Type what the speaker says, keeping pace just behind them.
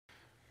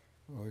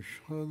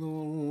أشهد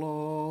أن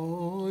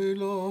لا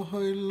إله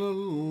إلا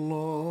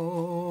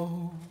الله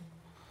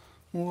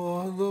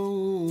وحده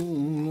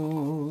لا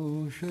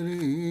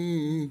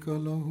شريك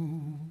له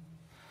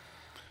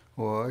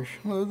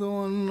وأشهد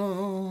أن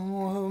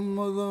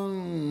محمدا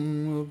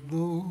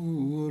عبده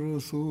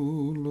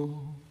ورسوله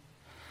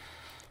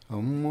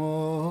أما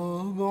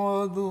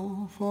بعد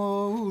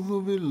فأعوذ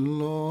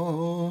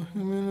بالله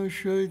من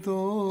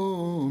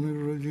الشيطان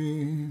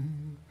الرجيم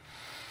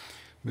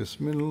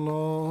بسم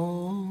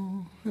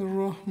الله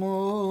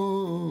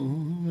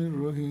الرحمن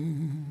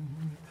الرحيم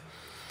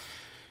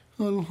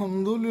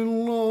الحمد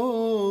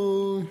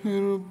لله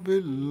رب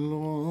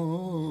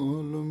العالمين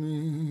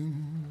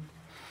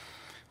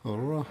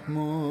الرحمن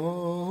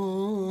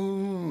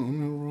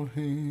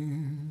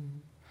الرحيم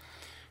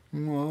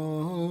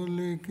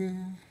مالك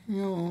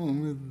يوم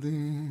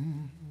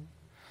الدين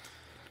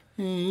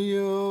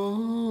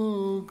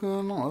إياك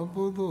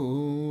نعبد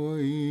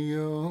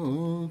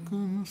وإياك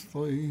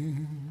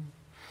نستعين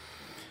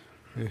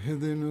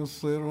اهدنا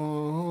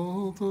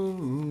الصراط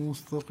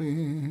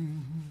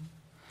المستقيم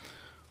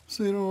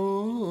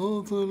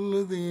صراط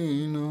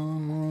الذين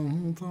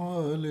أنعمت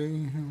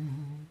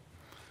عليهم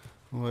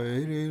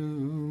غير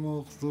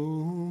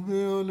المغضوب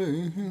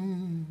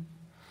عليهم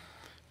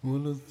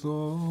ولا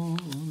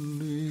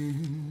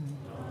الضالين.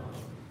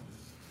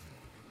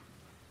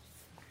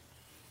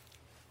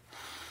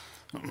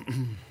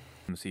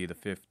 Masih the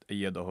fifth,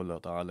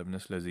 Ayyadahullah Ta'ala ibn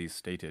Aziz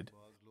stated,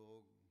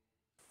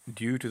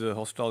 due to the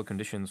hostile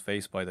conditions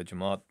faced by the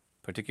Jamaat,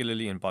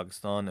 particularly in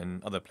Pakistan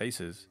and other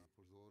places,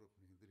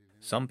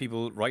 some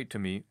people write to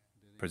me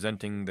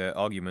presenting their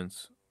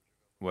arguments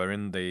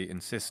wherein they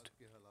insist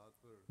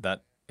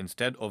that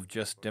instead of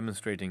just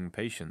demonstrating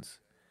patience,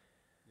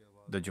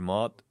 the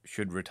Jamaat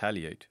should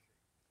retaliate.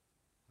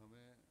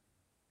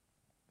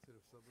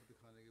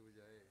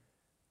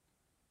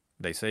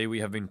 They say we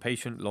have been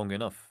patient long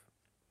enough.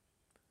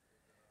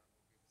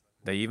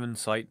 They even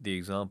cite the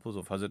examples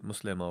of Hazrat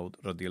Muslim Maud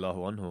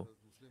radiallahu anhu,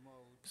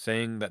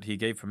 saying that he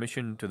gave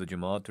permission to the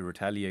Jamaat to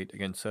retaliate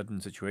against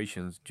certain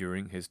situations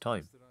during his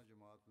time.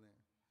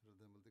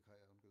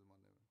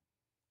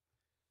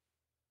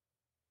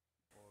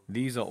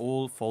 These are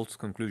all false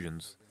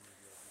conclusions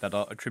that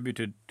are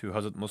attributed to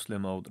Hazrat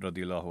Muslim Maud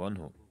radiallahu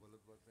anhu.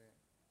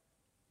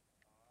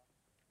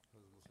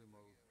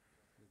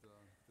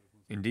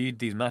 Indeed,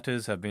 these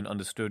matters have been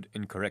understood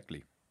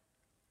incorrectly.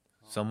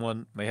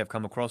 Someone may have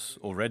come across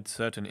or read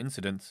certain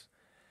incidents,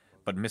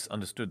 but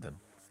misunderstood them.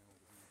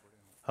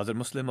 Hazrat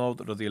Muslim Maud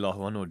radiallahu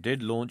anhu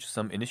did launch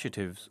some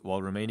initiatives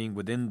while remaining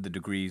within the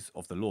degrees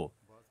of the law.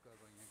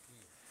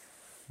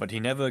 But he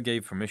never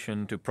gave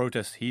permission to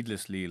protest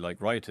heedlessly like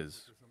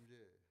rioters.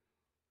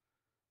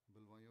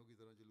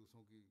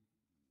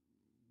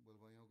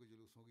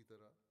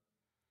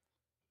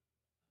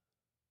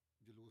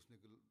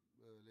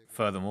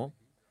 Furthermore,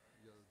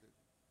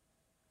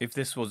 if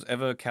this was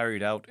ever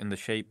carried out in the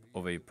shape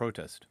of a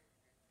protest,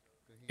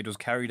 it was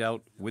carried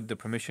out with the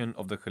permission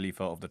of the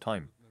Khalifa of the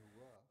time.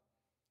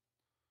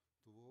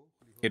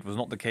 It was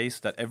not the case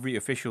that every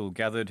official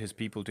gathered his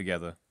people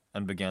together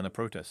and began a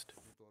protest.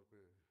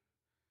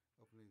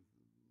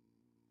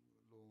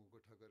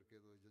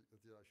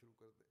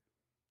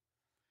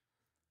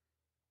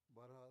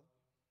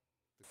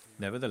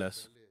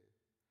 Nevertheless,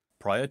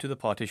 prior to the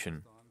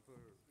partition,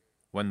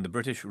 when the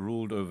British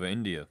ruled over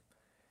India,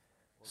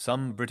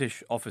 some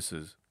British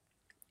officers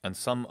and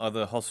some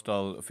other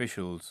hostile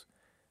officials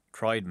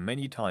tried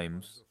many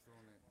times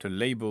to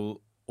label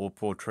or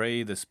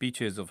portray the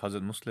speeches of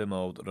Hazrat Muslim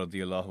Maud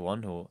radiallahu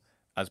anhu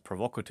as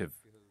provocative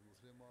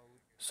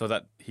so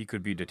that he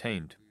could be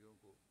detained.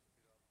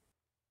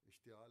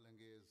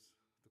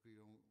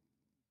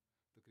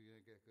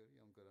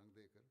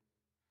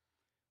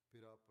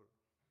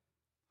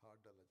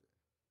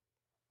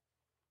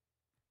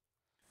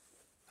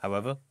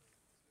 However,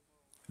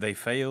 they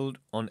failed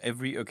on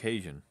every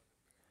occasion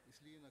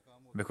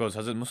because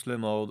Hazrat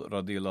Muslim Maud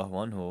radiallahu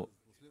anhu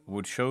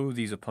would show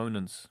these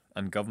opponents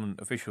and government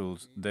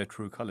officials their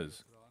true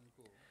colors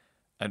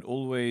and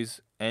always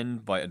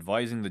end by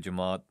advising the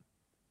Jamaat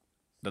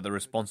that the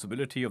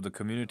responsibility of the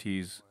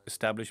communities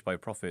established by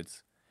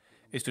prophets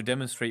is to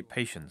demonstrate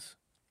patience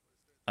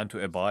and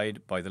to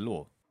abide by the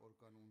law.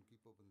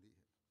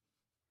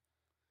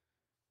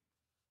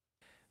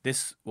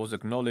 This was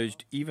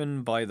acknowledged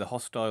even by the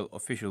hostile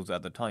officials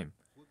at the time,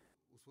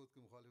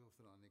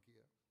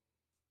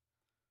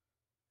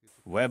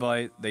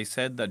 whereby they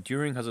said that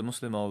during Hazrat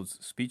Muslim Maud's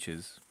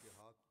speeches,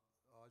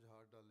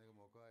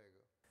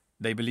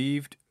 they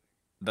believed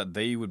that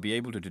they would be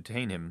able to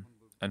detain him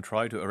and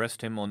try to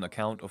arrest him on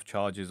account of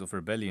charges of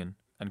rebellion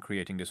and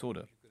creating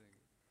disorder.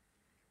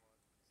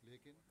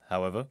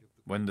 However,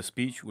 when the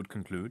speech would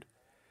conclude,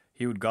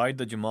 he would guide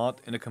the Jamaat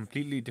in a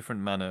completely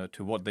different manner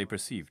to what they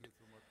perceived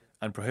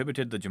and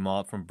prohibited the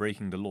Jamaat from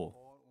breaking the law.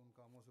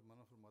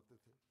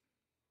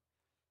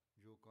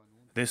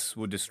 This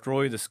would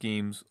destroy the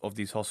schemes of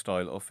these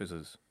hostile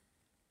officers.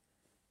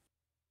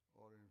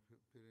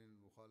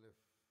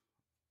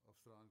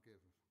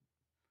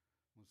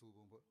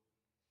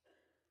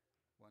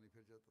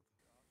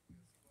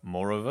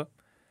 Moreover,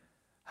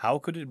 how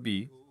could it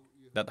be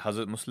that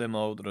Hazrat Muslim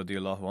Maud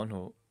radiallahu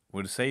anhu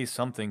would say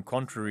something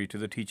contrary to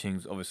the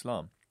teachings of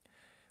Islam,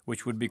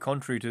 which would be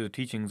contrary to the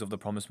teachings of the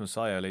promised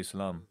Messiah alayhi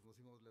salam?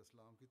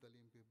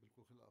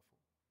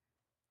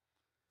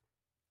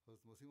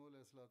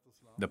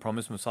 The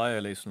promised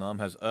Messiah alayhi salam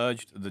has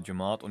urged the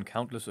Jamaat on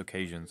countless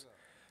occasions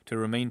to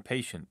remain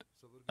patient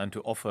and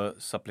to offer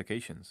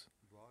supplications.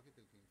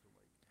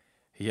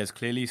 He has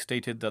clearly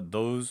stated that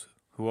those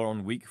who are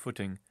on weak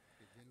footing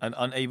and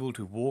unable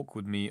to walk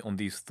with me on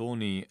these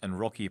thorny and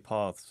rocky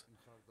paths,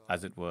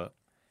 as it were,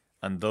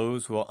 and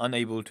those who are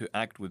unable to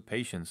act with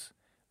patience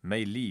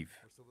may leave.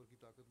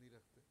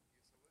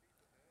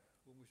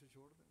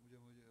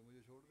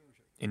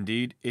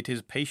 Indeed, it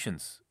is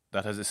patience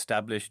that has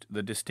established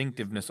the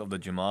distinctiveness of the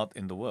Jamaat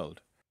in the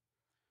world.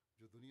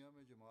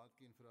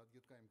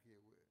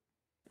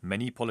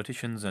 Many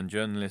politicians and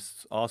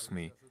journalists ask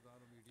me,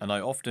 and I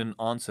often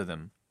answer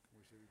them,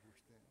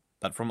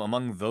 that from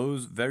among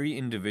those very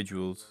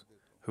individuals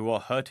who are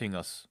hurting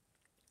us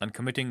and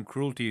committing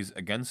cruelties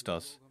against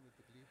us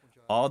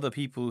are the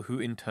people who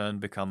in turn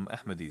become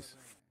Ahmadis.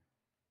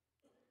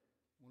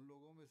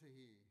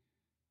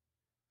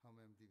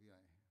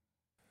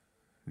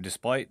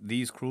 Despite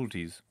these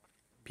cruelties,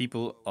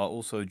 people are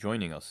also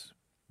joining us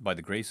by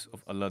the grace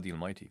of Allah the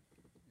Almighty.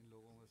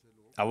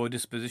 Our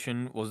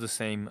disposition was the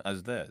same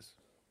as theirs.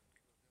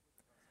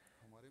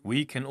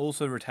 We can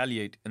also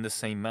retaliate in the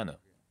same manner.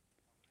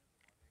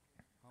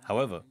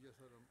 However,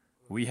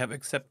 we have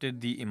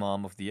accepted the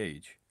Imam of the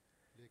age,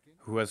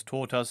 who has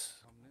taught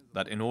us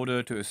that in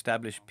order to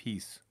establish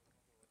peace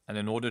and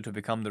in order to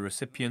become the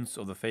recipients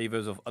of the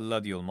favors of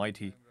Allah the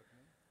Almighty,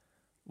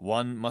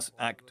 one must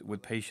act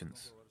with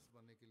patience.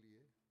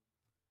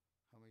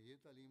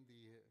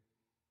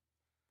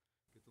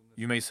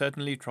 You may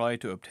certainly try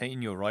to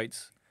obtain your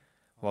rights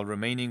while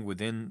remaining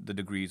within the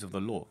degrees of the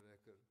law.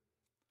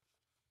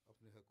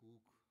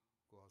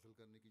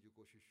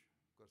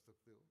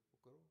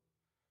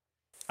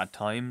 At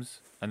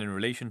times, and in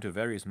relation to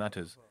various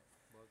matters,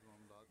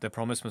 the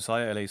promised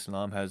Messiah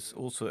ﷺ has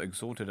also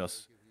exhorted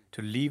us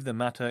to leave the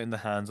matter in the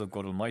hands of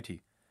God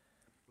Almighty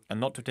and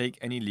not to take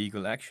any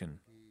legal action.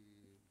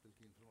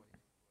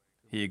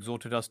 He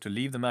exhorted us to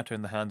leave the matter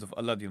in the hands of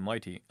Allah the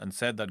Almighty and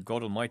said that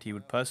God Almighty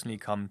would personally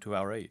come to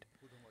our aid,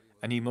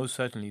 and He most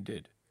certainly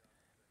did.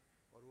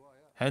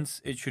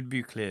 Hence, it should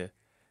be clear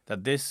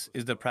that this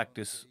is the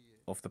practice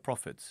of the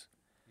prophets,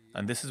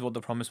 and this is what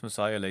the promised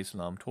Messiah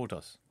ﷺ taught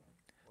us,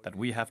 that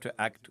we have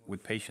to act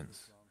with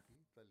patience.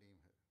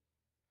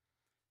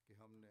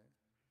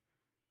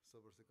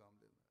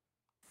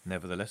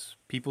 Nevertheless,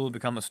 people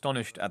become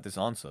astonished at this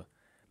answer,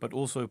 but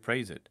also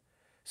praise it,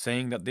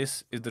 saying that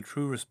this is the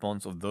true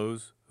response of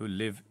those who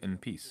live in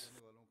peace.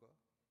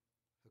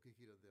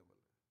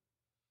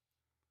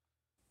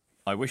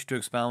 I wish to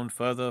expound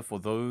further for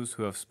those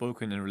who have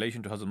spoken in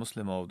relation to Hazrat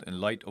Muslim Maud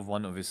in light of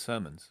one of his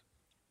sermons.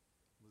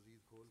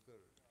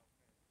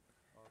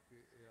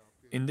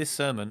 In this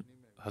sermon,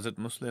 Hazrat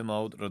Muslim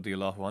Maud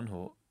radiallahu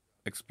anhu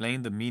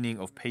explained the meaning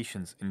of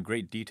patience in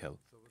great detail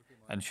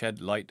and shed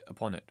light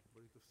upon it.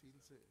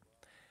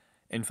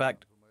 In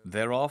fact,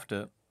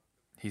 thereafter,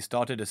 he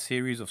started a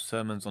series of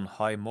sermons on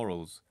high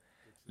morals,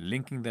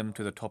 linking them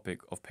to the topic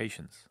of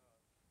patience.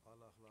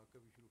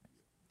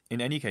 In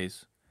any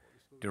case,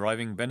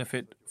 deriving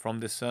benefit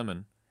from this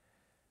sermon,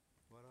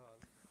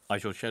 I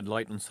shall shed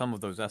light on some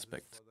of those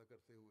aspects.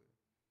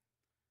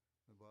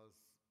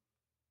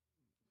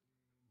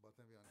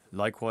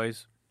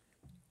 Likewise,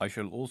 I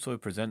shall also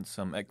present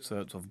some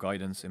excerpts of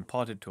guidance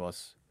imparted to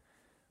us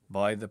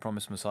by the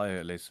promised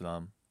Messiah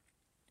ﷺ,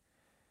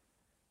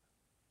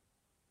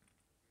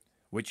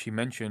 which he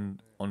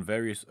mentioned on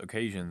various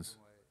occasions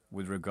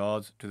with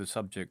regards to the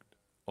subject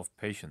of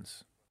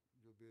patience.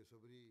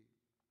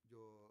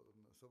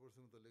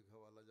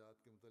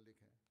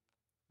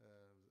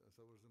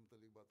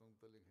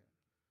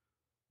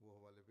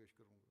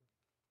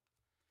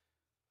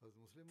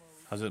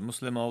 Hazrat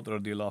Muslim Maud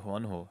radiallahu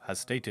anhu has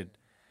stated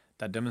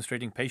that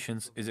demonstrating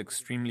patience is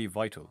extremely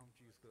vital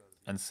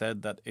and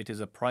said that it is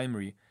a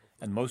primary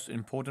and most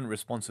important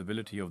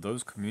responsibility of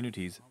those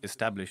communities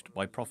established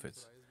by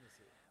prophets,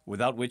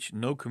 without which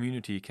no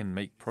community can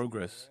make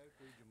progress,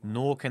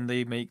 nor can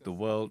they make the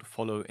world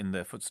follow in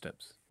their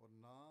footsteps.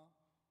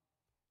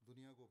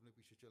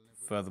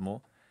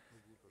 Furthermore,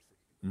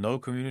 no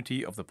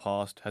community of the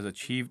past has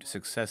achieved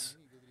success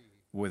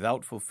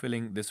without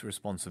fulfilling this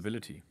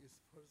responsibility.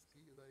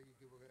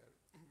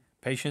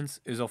 Patience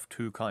is of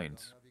two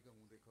kinds.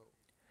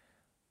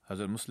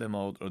 Hazrat Muslim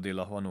Maud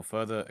radiallahu anhu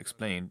further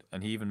explained,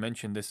 and he even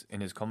mentioned this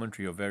in his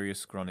commentary of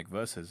various Quranic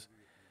verses,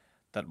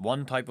 that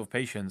one type of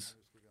patience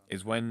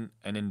is when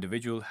an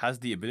individual has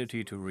the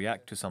ability to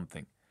react to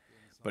something,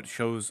 but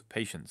shows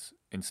patience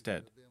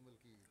instead.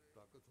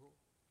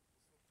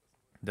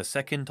 The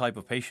second type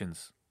of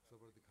patience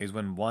is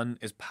when one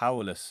is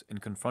powerless in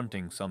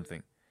confronting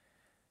something.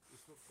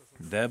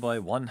 Thereby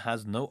one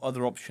has no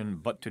other option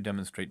but to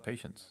demonstrate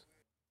patience.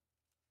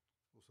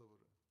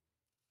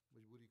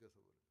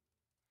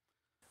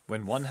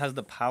 When one has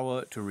the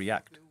power to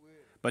react,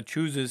 but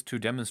chooses to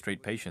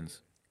demonstrate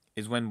patience,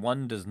 is when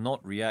one does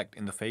not react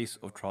in the face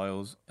of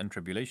trials and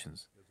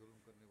tribulations.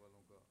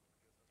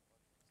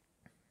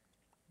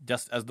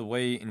 Just as the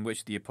way in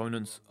which the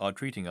opponents are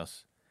treating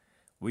us,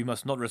 we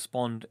must not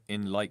respond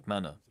in like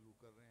manner.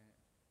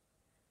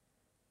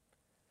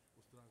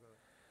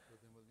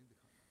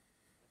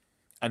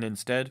 And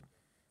instead,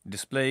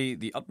 display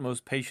the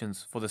utmost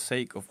patience for the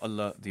sake of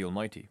Allah the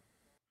Almighty.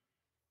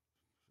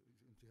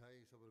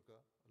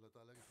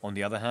 On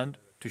the other hand,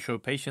 to show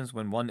patience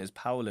when one is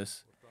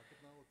powerless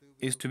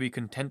is to be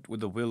content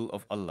with the will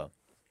of Allah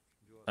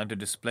and to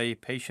display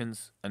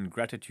patience and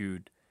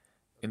gratitude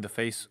in the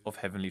face of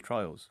heavenly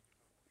trials.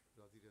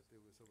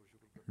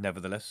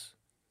 Nevertheless,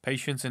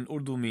 patience in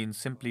Urdu means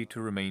simply to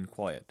remain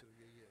quiet,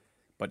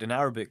 but in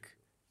Arabic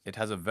it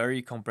has a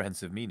very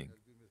comprehensive meaning.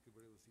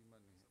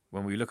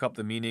 When we look up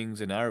the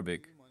meanings in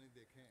Arabic,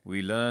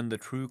 we learn the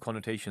true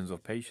connotations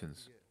of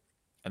patience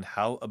and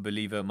how a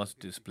believer must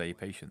display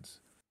patience.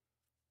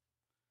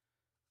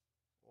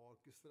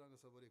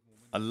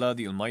 Allah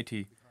the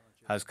Almighty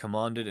has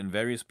commanded in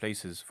various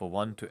places for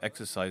one to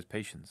exercise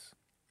patience.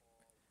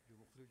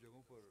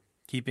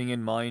 Keeping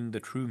in mind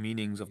the true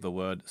meanings of the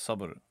word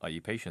sabr,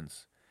 i.e.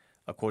 patience,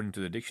 according to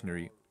the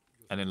dictionary,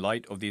 and in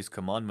light of these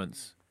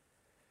commandments,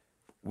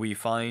 we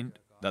find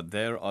that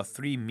there are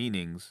three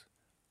meanings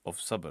of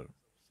sabr.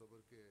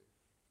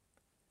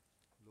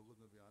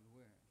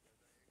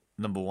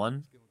 Number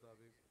one,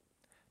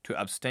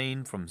 to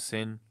abstain from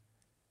sin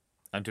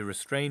and to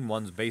restrain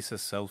one's baser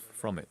self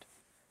from it.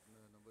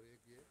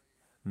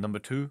 Number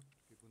two,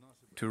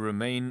 to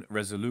remain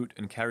resolute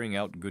in carrying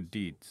out good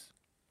deeds.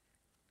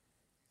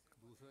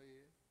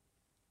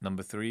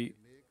 Number three,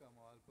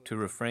 to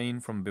refrain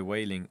from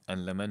bewailing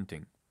and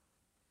lamenting.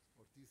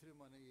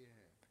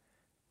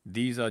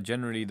 These are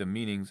generally the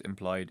meanings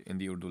implied in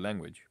the Urdu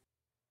language.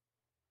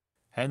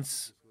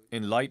 Hence,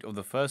 in light of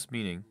the first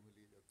meaning,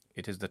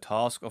 it is the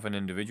task of an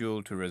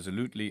individual to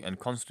resolutely and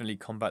constantly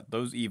combat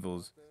those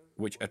evils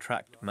which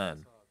attract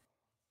man.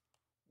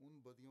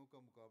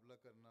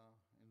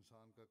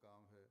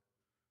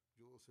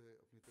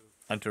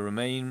 And to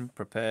remain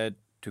prepared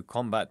to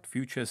combat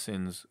future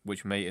sins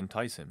which may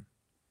entice him.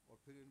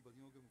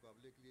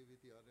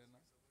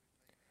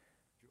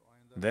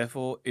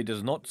 Therefore, it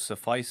does not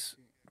suffice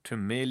to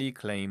merely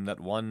claim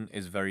that one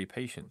is very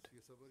patient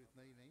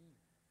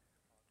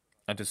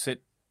and to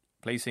sit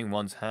placing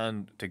one's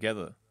hand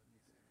together.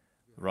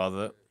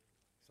 Rather,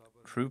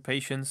 true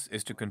patience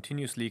is to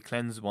continuously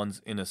cleanse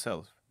one's inner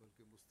self.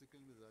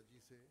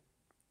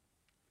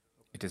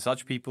 It is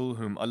such people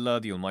whom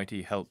Allah the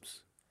Almighty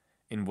helps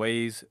in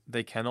ways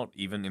they cannot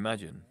even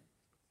imagine.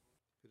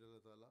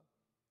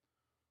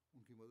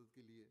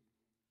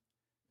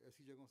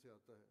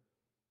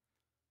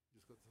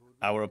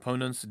 Our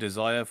opponents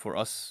desire for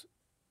us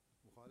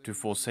to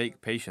forsake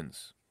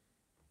patience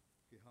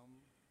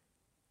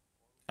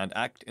and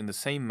act in the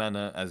same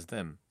manner as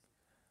them,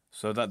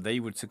 so that they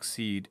would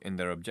succeed in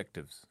their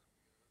objectives.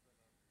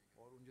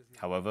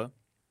 However,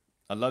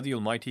 Allah the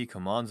Almighty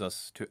commands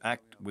us to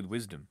act with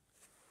wisdom,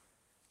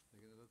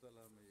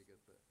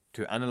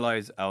 to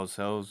analyze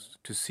ourselves,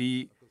 to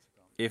see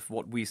if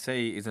what we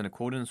say is in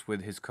accordance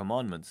with His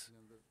commandments,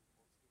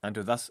 and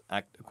to thus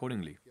act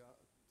accordingly.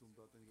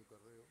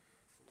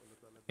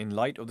 In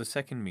light of the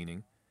second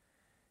meaning,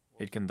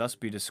 it can thus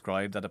be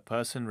described that a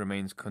person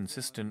remains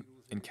consistent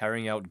in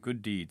carrying out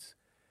good deeds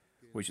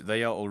which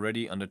they are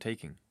already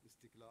undertaking,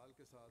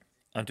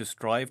 and to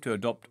strive to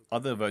adopt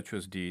other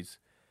virtuous deeds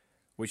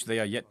which they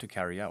are yet to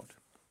carry out.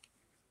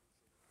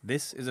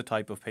 This is a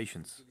type of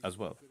patience as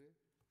well.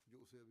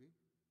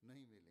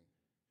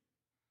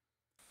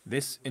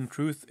 This, in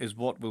truth, is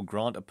what will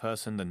grant a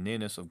person the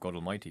nearness of God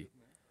Almighty.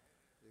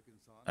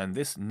 And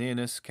this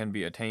nearness can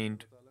be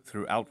attained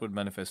through outward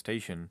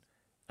manifestation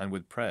and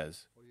with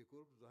prayers,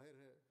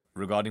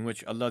 regarding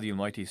which Allah the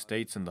Almighty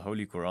states in the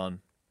Holy Quran,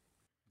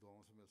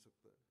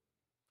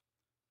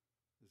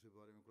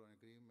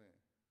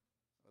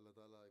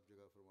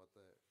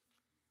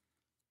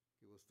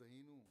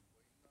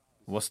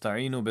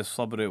 وَاسْتَعِينُوا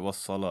بِالصَّبْرِ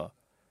وَالصَّلَاةِ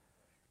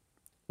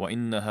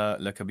وَإِنَّهَا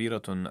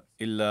لَكَبِيرَةٌ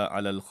إِلَّا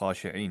عَلَى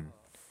الْخَاشِعِينَ,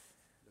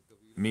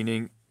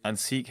 meaning, and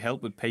seek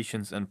help with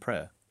patience and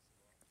prayer,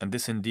 and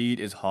this indeed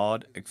is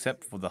hard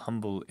except for the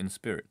humble in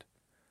spirit.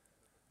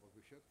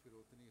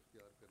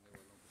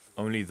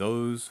 Only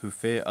those who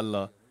fear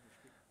Allah,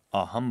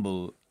 are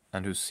humble,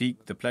 and who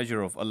seek the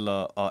pleasure of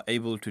Allah are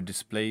able to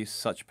display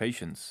such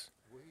patience.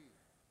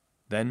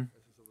 Then,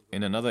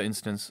 in another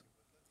instance,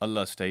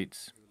 Allah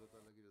states,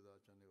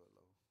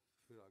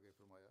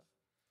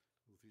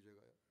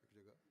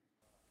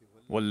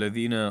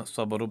 وَالَّذِينَ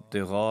صَبَرُوا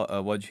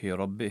ابْتِغَاءَ وَجْهِ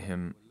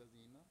رَبِّهِمْ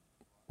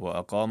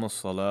وَأَقَامُوا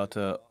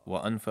الصَّلَاةَ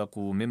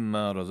وَأَنْفَقُوا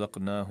مِمَّا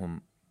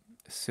رَزَقْنَاهُمْ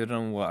سِرًّا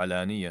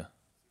وَعَلَانِيَةً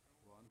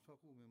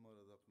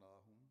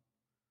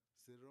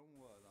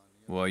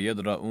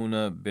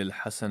وَيَدْرَؤُونَ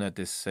بِالْحَسَنَةِ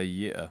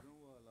السَّيِّئَةَ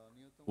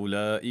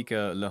أُولَئِكَ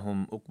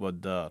لَهُمْ عُقْبَى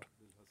الدَّارِ.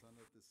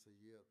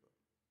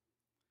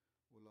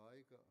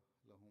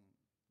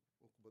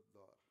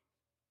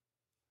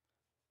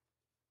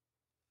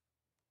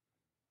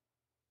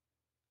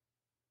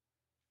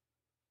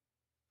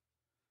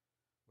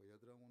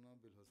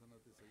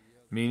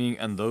 Meaning,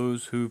 and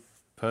those who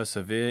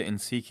persevere in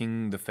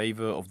seeking the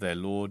favor of their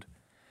Lord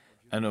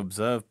and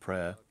observe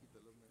prayer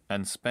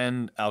and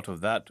spend out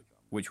of that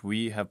which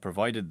we have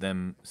provided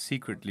them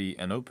secretly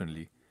and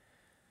openly,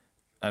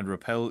 and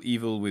repel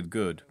evil with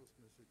good,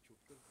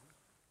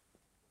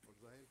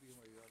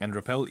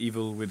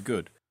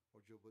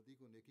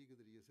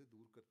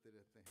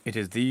 it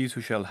is these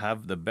who shall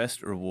have the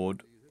best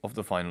reward of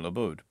the final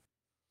abode.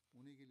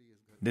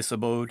 This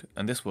abode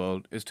and this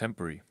world is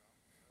temporary.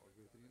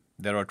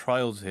 There are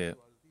trials here,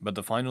 but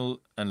the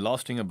final and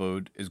lasting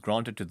abode is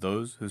granted to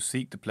those who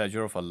seek the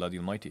pleasure of Allah the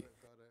Almighty.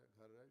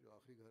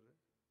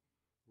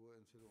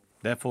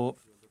 Therefore,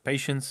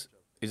 patience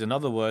is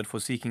another word for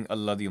seeking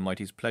Allah the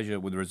Almighty's pleasure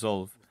with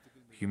resolve,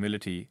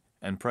 humility,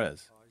 and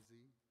prayers.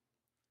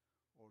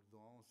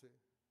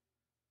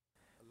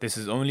 This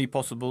is only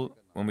possible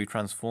when we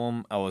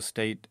transform our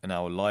state and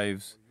our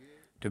lives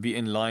to be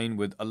in line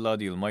with Allah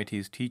the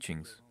Almighty's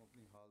teachings.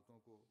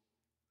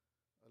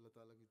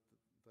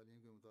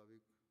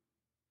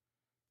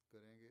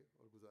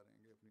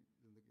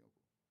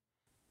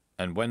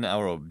 And when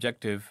our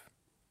objective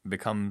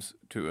becomes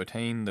to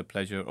attain the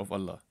pleasure of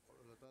Allah.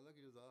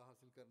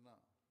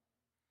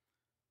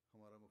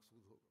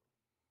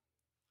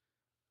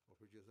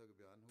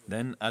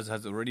 Then, as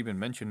has already been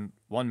mentioned,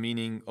 one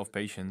meaning of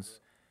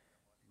patience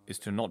is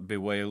to not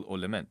bewail or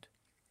lament.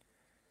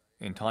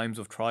 In times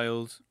of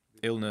trials,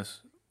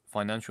 illness,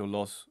 financial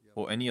loss,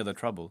 or any other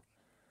trouble,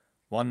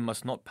 one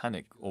must not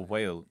panic or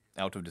wail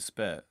out of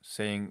despair,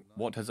 saying,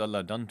 "What has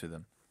Allah done to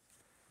them?"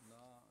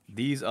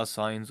 These are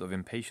signs of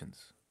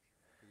impatience.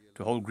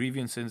 To hold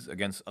grievances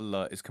against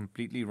Allah is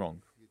completely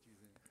wrong.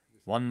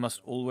 One must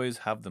always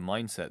have the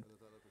mindset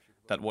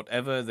that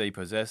whatever they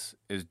possess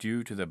is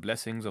due to the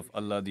blessings of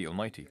Allah the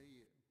Almighty.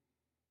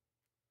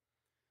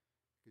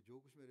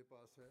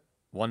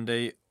 One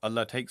day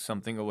Allah takes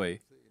something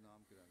away,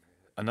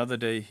 another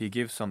day He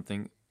gives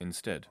something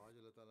instead.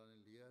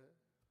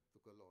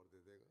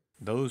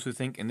 Those who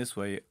think in this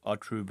way are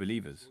true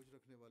believers,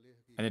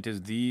 and it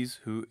is these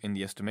who, in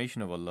the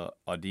estimation of Allah,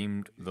 are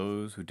deemed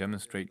those who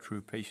demonstrate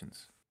true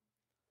patience.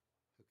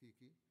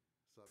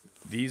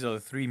 These are the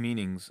three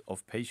meanings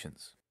of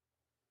patience.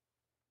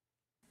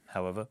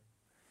 However,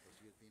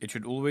 it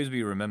should always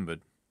be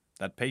remembered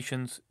that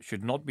patience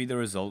should not be the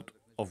result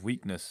of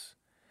weakness,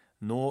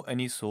 nor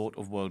any sort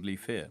of worldly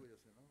fear.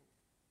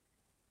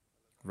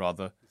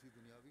 Rather,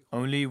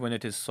 only when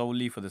it is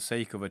solely for the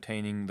sake of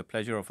attaining the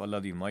pleasure of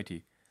Allah the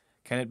Almighty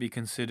can it be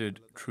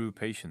considered true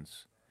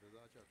patience,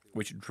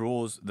 which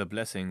draws the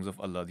blessings of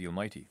Allah the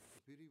Almighty.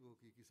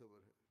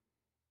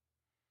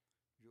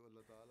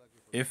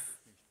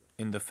 If,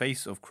 in the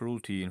face of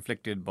cruelty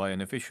inflicted by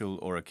an official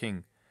or a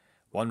king,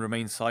 one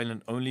remains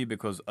silent only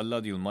because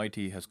Allah the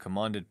Almighty has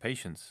commanded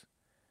patience,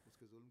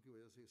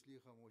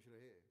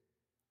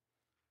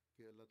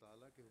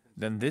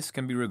 then this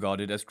can be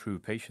regarded as true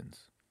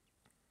patience.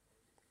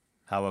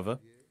 However,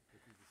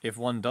 if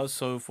one does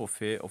so for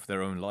fear of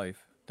their own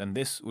life, then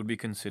this would be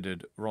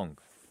considered wrong.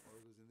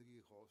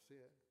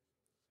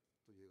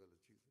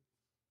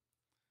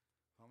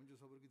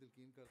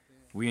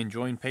 We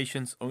enjoin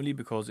patience only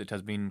because it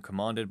has been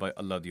commanded by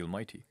Allah the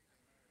Almighty.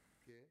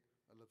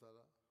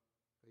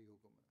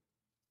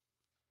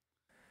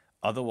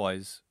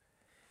 Otherwise,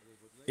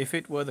 if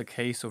it were the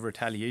case of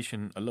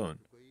retaliation alone,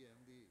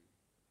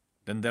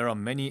 then there are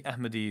many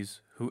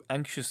Ahmadis who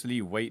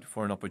anxiously wait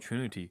for an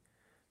opportunity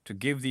to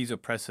give these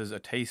oppressors a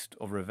taste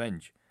of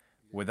revenge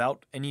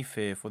without any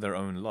fear for their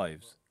own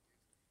lives.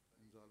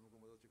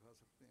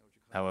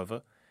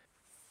 However,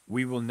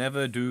 we will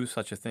never do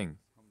such a thing,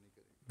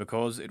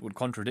 because it would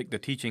contradict the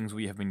teachings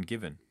we have been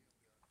given.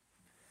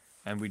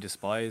 And we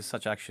despise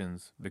such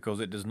actions because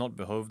it does not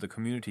behove the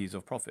communities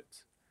of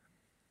prophets.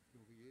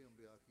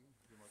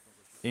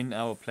 In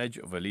our pledge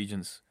of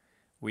allegiance,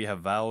 we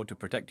have vowed to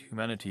protect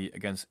humanity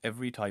against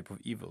every type of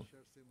evil.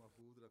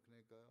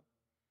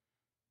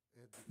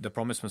 The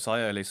promised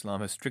Messiah ﷺ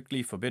has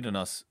strictly forbidden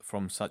us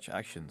from such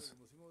actions.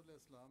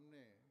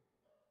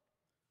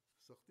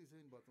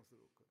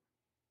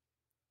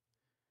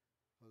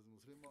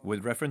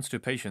 With reference to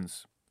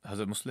patience,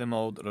 Hazrat Muslim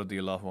Maud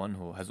radiyallahu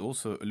anhu has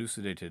also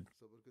elucidated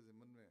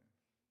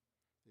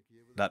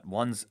that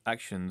one's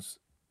actions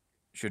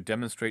should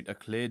demonstrate a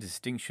clear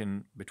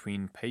distinction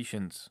between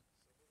patience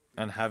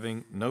and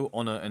having no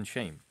honor and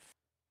shame.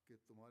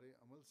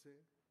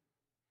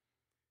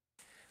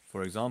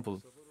 For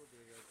example,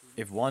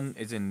 if one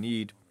is in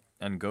need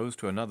and goes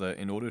to another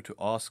in order to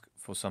ask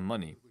for some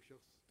money,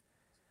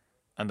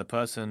 and the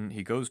person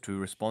he goes to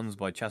responds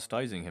by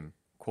chastising him,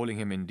 calling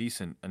him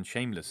indecent and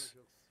shameless,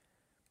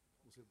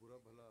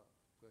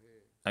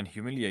 and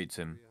humiliates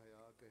him,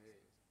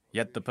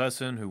 yet the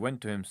person who went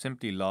to him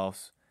simply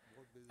laughs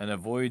and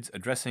avoids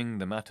addressing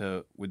the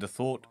matter with the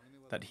thought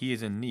that he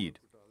is in need,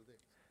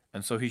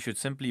 and so he should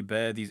simply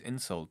bear these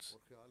insults,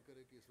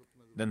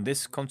 then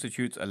this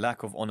constitutes a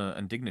lack of honor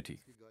and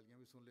dignity.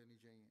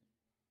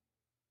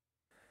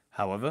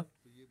 However,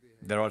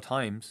 there are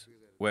times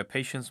where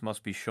patience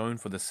must be shown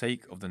for the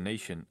sake of the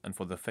nation and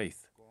for the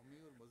faith,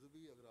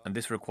 and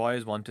this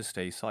requires one to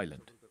stay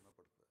silent.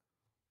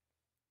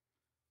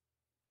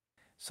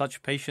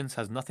 Such patience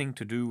has nothing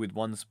to do with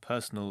one's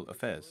personal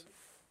affairs.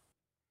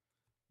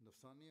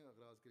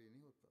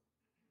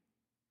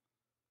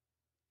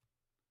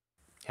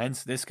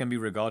 Hence, this can be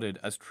regarded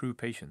as true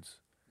patience,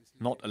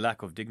 not a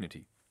lack of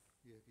dignity.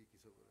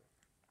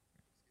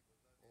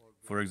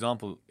 For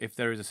example, if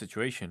there is a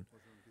situation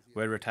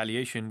where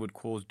retaliation would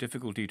cause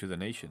difficulty to the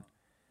nation,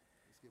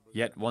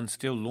 yet one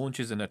still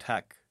launches an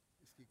attack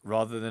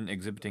rather than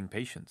exhibiting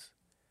patience,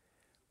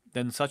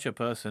 then such a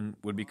person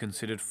would be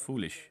considered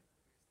foolish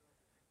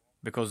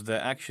because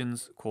their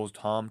actions caused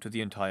harm to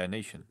the entire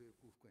nation.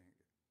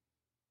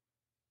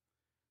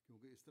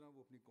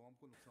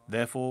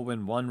 Therefore,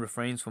 when one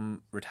refrains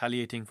from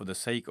retaliating for the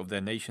sake of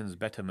their nation's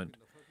betterment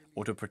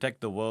or to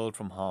protect the world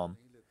from harm,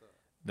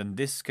 then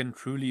this can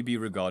truly be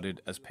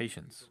regarded as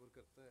patience.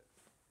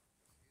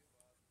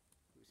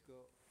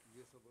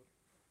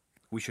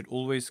 We should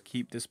always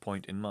keep this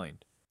point in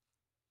mind.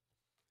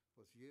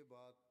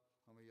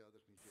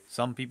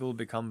 Some people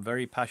become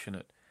very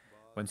passionate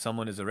when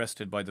someone is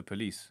arrested by the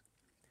police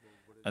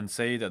and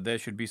say that there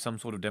should be some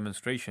sort of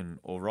demonstration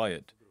or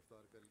riot.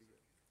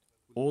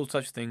 All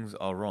such things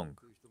are wrong.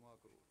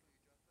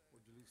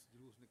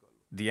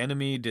 The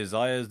enemy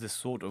desires this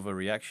sort of a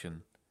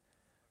reaction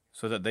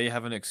so that they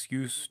have an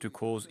excuse to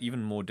cause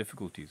even more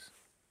difficulties.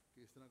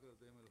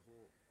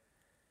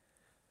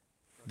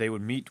 They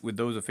would meet with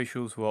those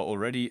officials who are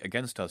already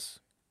against us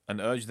and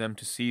urge them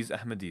to seize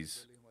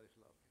Ahmadis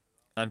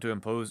and to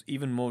impose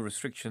even more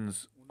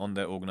restrictions on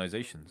their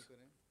organizations.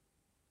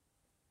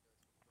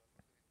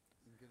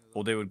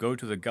 Or they would go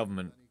to the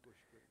government,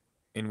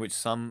 in which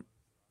some,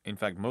 in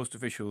fact most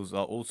officials,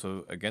 are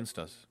also against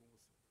us.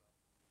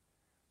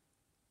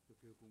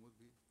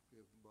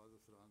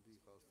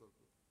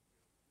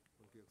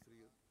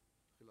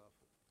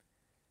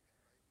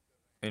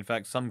 In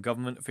fact, some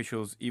government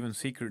officials even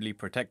secretly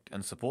protect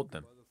and support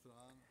them.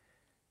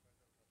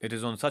 It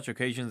is on such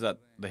occasions that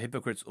the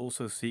hypocrites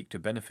also seek to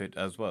benefit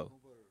as well.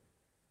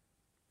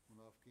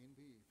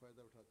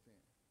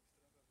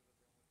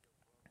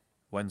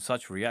 When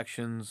such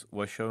reactions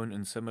were shown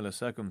in similar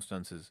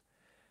circumstances,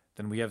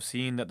 then we have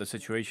seen that the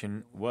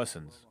situation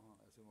worsens.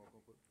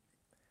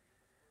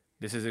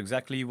 This is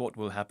exactly what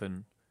will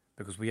happen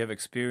because we have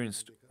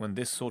experienced when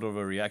this sort of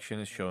a reaction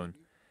is shown,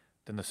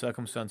 then the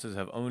circumstances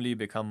have only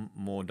become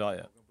more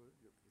dire.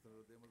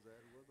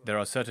 There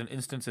are certain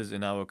instances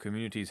in our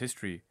community's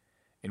history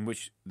in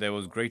which there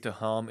was greater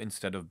harm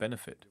instead of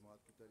benefit.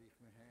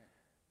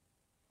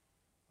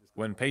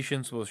 When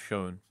patience was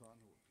shown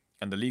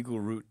and the legal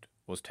route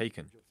was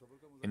taken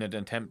in an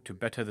attempt to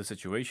better the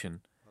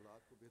situation,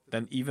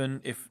 then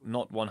even if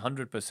not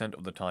 100%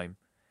 of the time,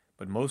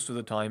 but most of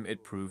the time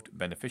it proved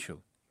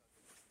beneficial.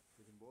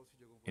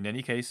 In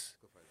any case,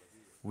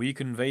 we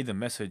convey the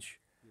message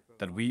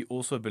that we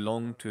also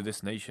belong to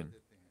this nation,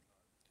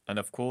 and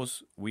of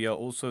course we are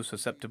also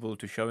susceptible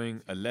to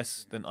showing a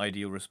less than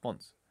ideal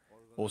response,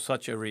 or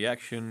such a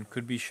reaction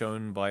could be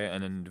shown by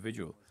an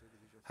individual.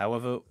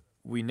 However,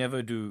 we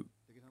never do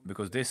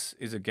because this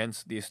is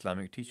against the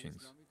Islamic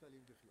teachings.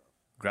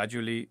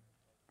 Gradually,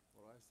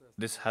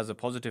 this has a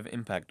positive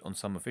impact on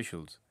some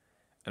officials,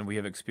 and we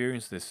have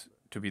experienced this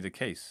to be the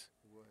case.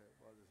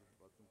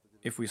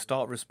 If we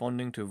start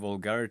responding to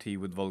vulgarity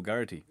with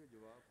vulgarity,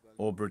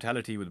 or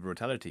brutality with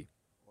brutality,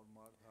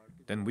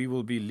 then we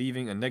will be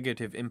leaving a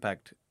negative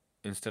impact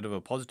instead of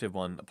a positive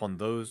one upon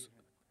those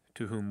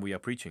to whom we are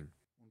preaching.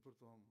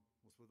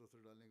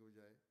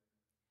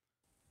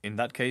 In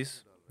that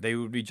case, they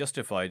would be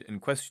justified in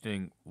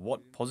questioning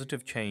what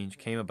positive change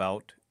came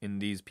about in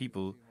these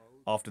people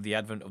after the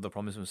advent of the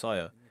promised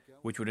Messiah,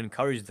 which would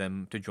encourage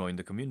them to join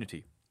the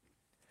community.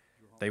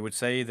 They would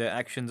say their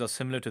actions are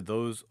similar to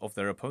those of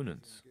their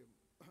opponents.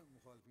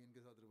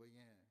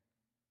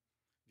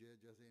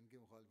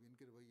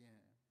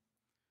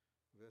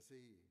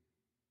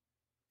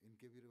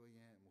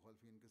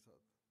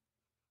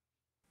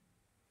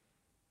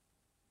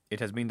 It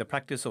has been the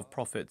practice of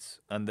prophets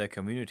and their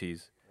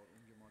communities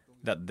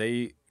that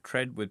they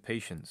tread with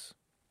patience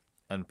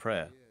and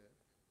prayer,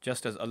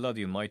 just as Allah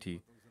the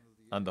Almighty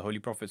and the Holy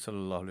Prophet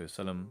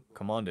ﷺ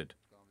commanded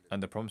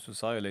and the promised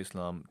Messiah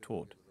ﷺ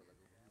taught.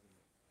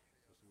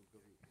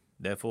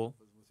 Therefore,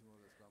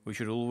 we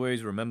should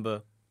always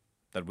remember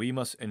that we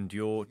must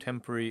endure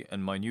temporary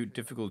and minute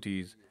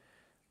difficulties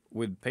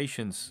with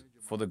patience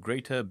for the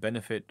greater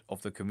benefit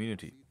of the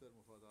community.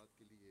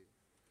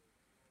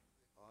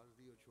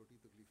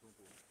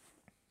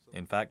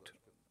 In fact,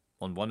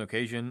 on one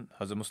occasion,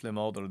 Hazrat Muslim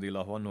Maud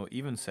radhiyallahu anhu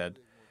even said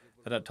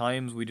that at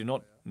times we do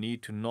not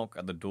need to knock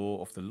at the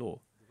door of the law.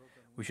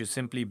 We should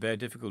simply bear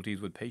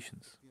difficulties with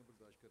patience.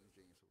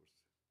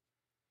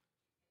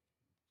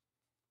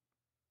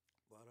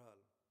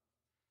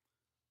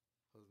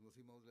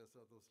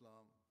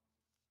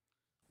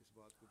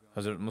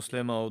 Hazrat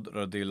Muslim Maud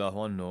radhiyallahu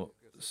anhu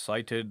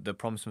cited the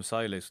promised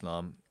Messiah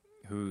Islam,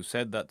 who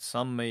said that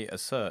some may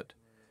assert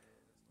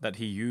that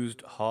he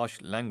used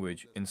harsh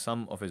language in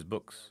some of his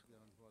books,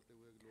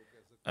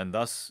 and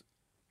thus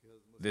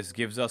this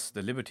gives us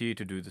the liberty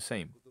to do the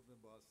same.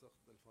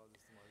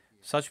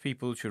 Such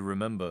people should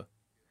remember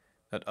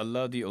that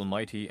Allah the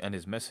Almighty and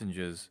His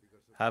messengers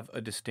have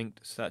a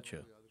distinct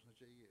stature.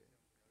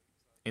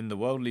 In the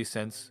worldly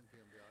sense,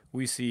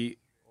 we see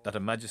that a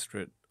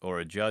magistrate or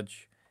a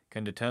judge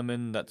can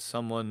determine that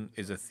someone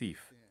is a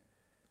thief,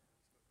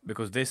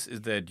 because this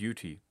is their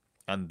duty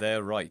and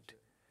their right,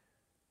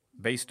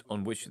 based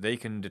on which they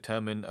can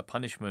determine a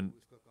punishment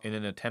in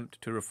an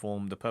attempt to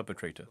reform the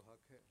perpetrator.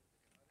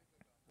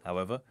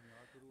 However,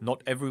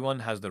 not everyone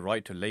has the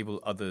right to label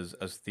others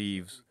as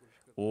thieves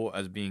or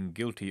as being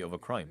guilty of a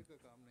crime.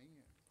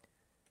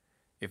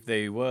 If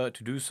they were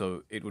to do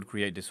so, it would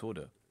create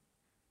disorder.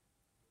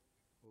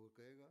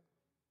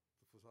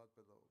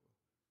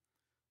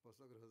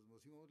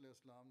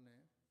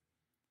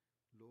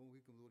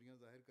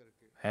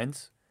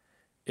 Hence,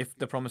 if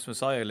the promised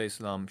Messiah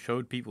ﷺ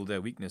showed people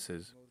their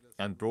weaknesses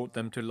and brought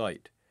them to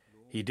light,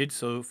 he did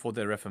so for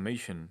their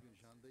reformation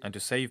and to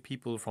save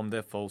people from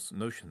their false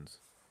notions.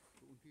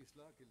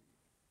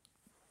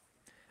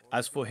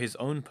 As for his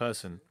own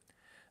person,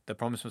 the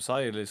promised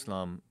Messiah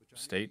ﷺ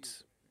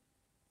states,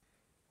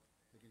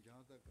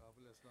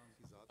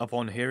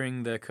 "Upon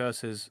hearing their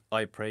curses,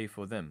 I pray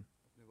for them.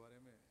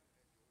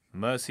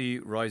 Mercy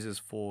rises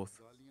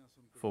forth,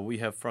 for we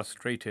have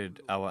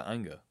frustrated our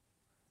anger."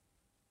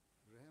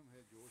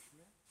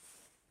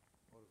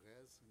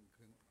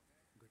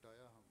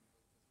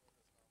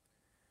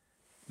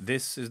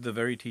 This is the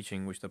very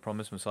teaching which the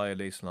promised Messiah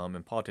ﷺ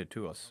imparted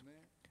to us,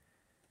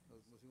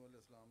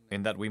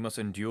 in that we must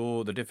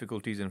endure the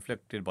difficulties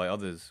inflicted by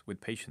others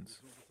with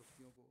patience.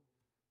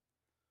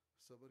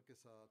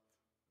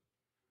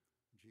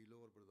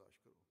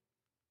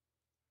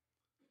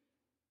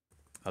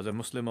 Hazrat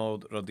Muslim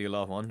Maud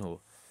radiallahu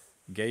anhu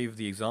gave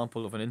the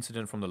example of an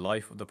incident from the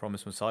life of the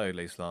promised Messiah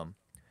ﷺ.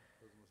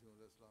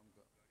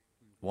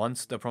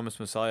 Once the promised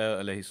Messiah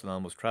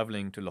ﷺ was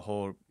traveling to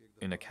Lahore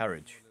in a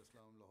carriage,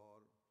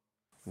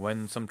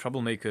 when some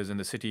troublemakers in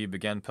the city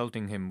began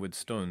pelting him with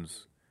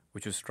stones,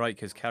 which would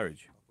strike his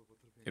carriage.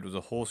 It was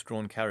a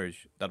horse-drawn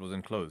carriage that was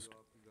enclosed.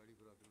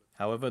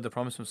 However, the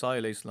promised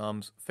Messiah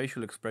ﷺ's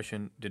facial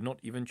expression did not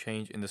even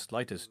change in the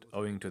slightest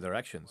owing to their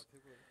actions,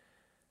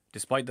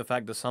 despite the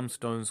fact that some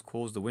stones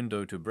caused the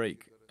window to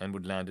break and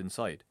would land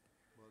inside.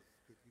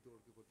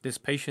 This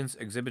patience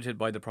exhibited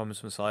by the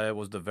promised Messiah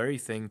was the very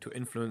thing to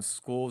influence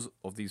scores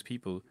of these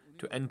people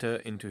to enter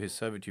into his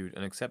servitude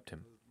and accept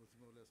him.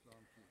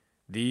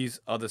 These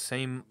are the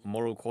same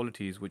moral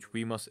qualities which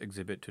we must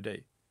exhibit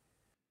today.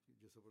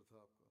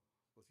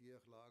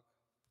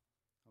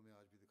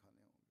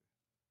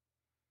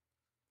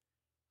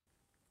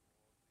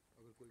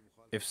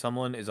 If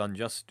someone is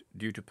unjust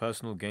due to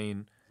personal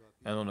gain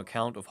and on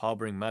account of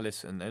harboring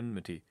malice and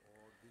enmity,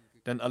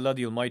 then Allah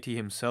the Almighty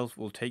Himself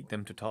will take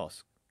them to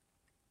task,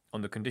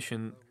 on the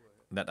condition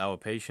that our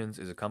patience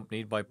is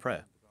accompanied by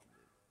prayer.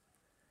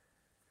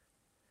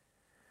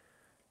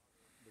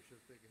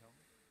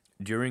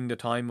 During the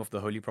time of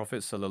the Holy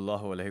Prophet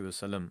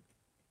ﷺ,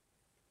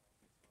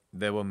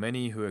 there were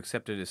many who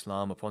accepted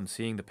Islam upon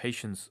seeing the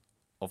patience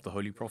of the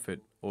Holy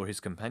Prophet or his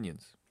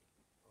companions.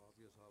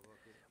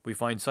 We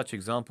find such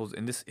examples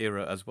in this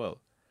era as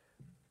well,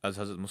 as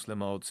Hazrat Muslim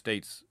Maud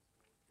states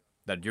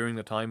that during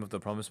the time of the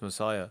promised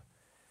Messiah,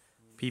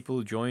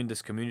 people joined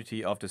this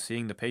community after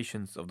seeing the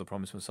patience of the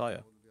promised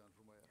Messiah.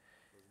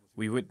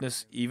 We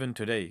witness even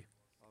today,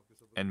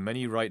 and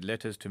many write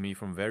letters to me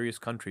from various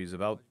countries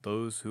about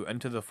those who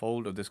enter the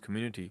fold of this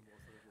community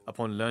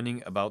upon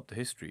learning about the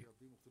history.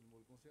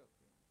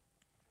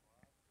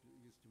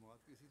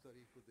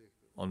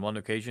 On one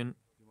occasion,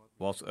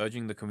 whilst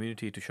urging the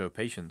community to show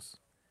patience,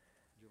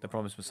 the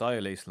promised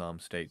Messiah ﷺ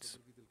states,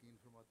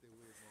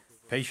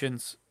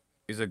 "Patience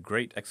is a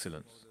great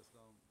excellence.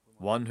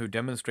 One who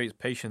demonstrates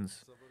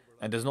patience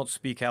and does not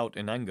speak out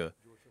in anger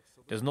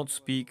does not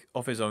speak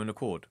of his own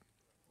accord.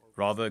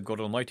 Rather, God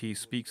Almighty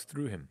speaks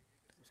through him.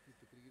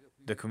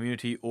 The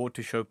community ought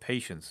to show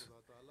patience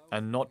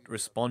and not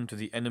respond to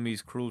the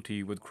enemy's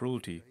cruelty with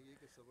cruelty,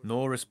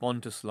 nor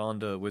respond to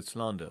slander with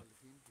slander.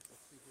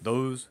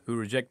 Those who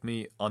reject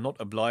me are not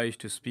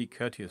obliged to speak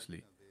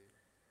courteously.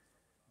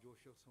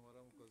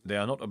 They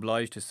are not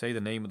obliged to say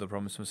the name of the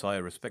promised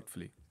Messiah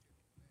respectfully."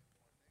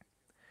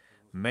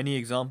 Many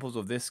examples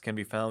of this can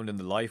be found in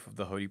the life of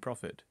the Holy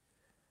Prophet.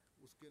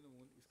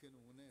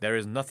 There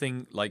is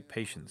nothing like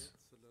patience,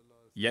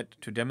 yet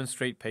to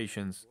demonstrate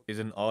patience is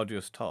an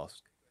arduous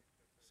task.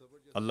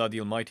 Allah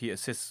the Almighty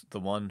assists the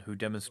one who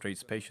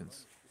demonstrates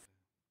patience.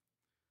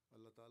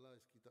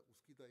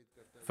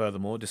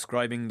 Furthermore,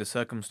 describing the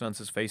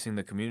circumstances facing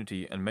the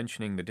community and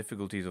mentioning the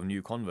difficulties of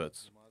new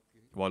converts,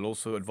 while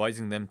also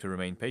advising them to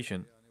remain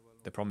patient,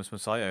 the promised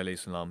Messiah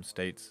ﷺ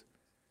states,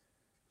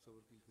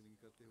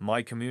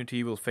 "My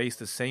community will face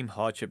the same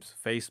hardships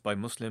faced by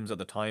Muslims at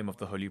the time of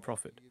the Holy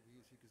Prophet.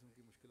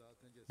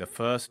 The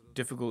first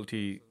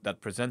difficulty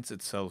that presents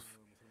itself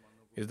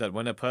is that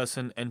when a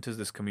person enters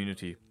this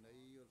community,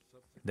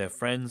 Their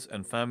friends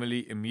and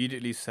family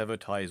immediately sever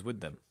ties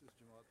with them.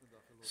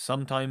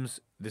 Sometimes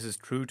this is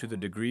true to the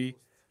degree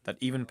that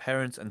even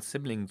parents and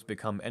siblings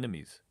become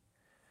enemies.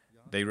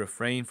 They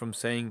refrain from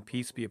saying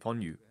peace be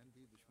upon you,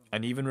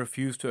 and even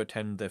refuse to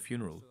attend their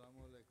funeral.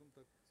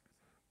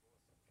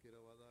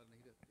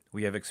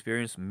 We have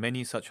experienced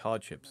many such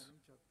hardships.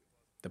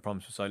 The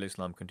Prophet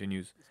ﷺ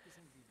continues,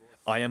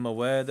 I am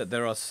aware that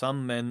there are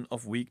some men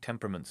of weak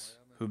temperaments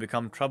who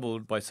become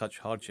troubled by such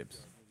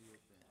hardships.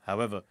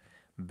 However,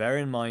 bear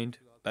in mind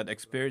that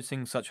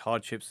experiencing such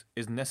hardships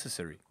is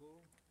necessary.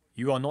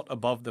 You are not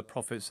above the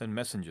prophets and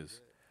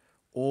messengers,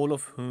 all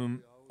of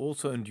whom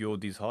also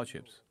endured these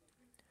hardships.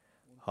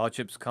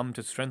 Hardships come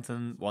to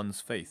strengthen one's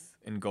faith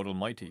in God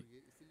Almighty.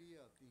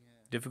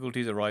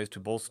 Difficulties arise to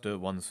bolster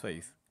one's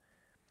faith,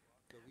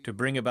 to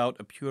bring about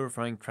a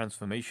purifying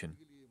transformation,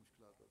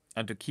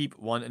 and to keep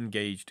one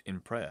engaged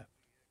in prayer.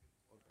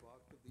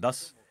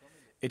 Thus,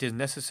 it is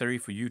necessary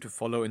for you to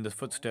follow in the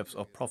footsteps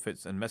of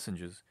prophets and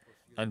messengers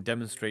and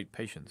demonstrate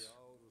patience.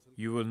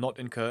 You will not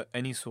incur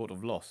any sort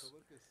of loss.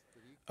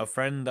 A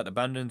friend that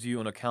abandons you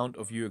on account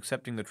of you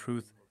accepting the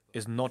truth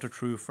is not a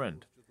true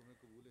friend.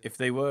 If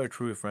they were a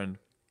true friend,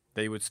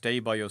 they would stay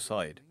by your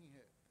side.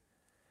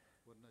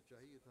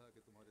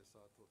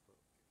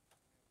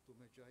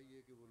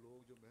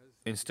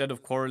 Instead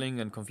of quarreling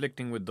and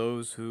conflicting with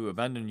those who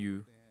abandon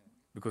you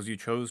because you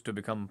chose to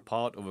become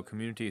part of a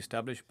community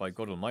established by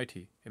God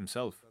Almighty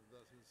Himself,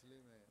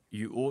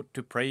 you ought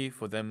to pray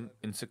for them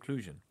in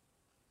seclusion.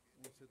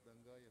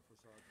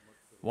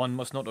 One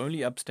must not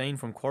only abstain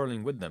from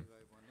quarreling with them,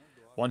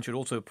 one should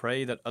also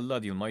pray that Allah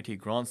the Almighty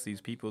grants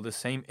these people the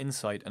same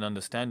insight and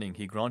understanding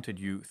He granted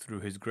you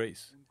through His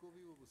grace.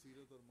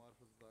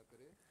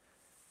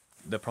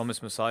 The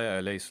promised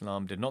Messiah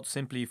ﷺ did not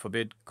simply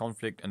forbid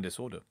conflict and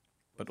disorder,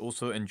 but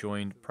also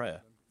enjoined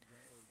prayer.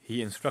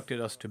 He instructed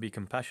us to be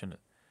compassionate,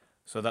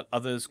 so that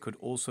others could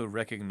also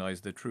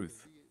recognize the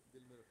truth.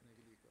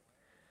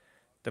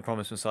 The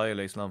promised Messiah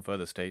ﷺ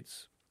further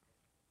states,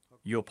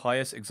 your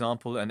pious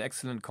example and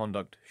excellent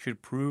conduct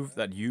should prove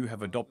that you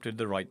have adopted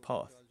the right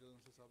path.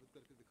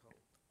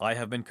 I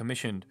have been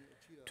commissioned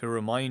to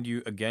remind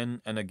you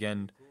again and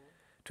again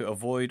to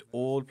avoid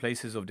all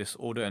places of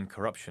disorder and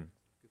corruption,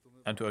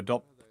 and to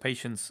adopt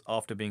patience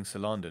after being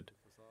slandered.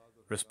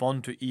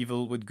 Respond to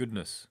evil with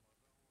goodness,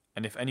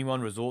 and if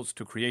anyone resorts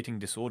to creating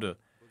disorder,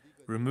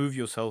 remove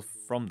yourself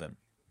from them.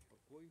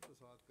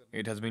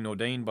 It has been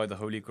ordained by the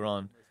Holy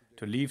Quran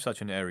to leave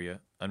such an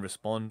area and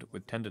respond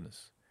with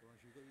tenderness.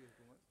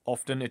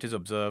 Often it is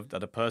observed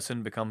that a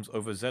person becomes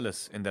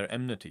overzealous in their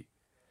enmity,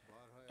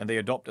 and they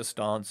adopt a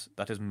stance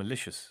that is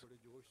malicious,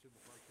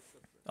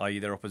 i.e.,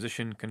 their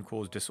opposition can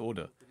cause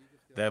disorder,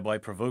 thereby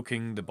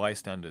provoking the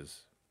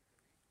bystanders.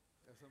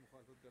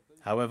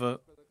 However,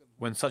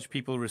 when such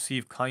people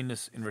receive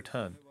kindness in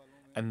return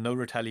and no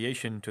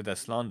retaliation to their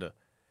slander,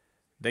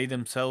 they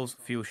themselves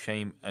feel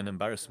shame and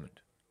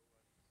embarrassment.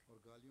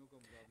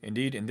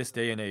 Indeed, in this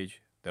day and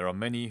age, there are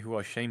many who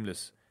are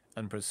shameless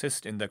and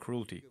persist in their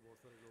cruelty,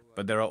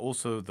 but there are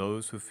also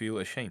those who feel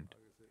ashamed.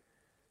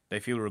 They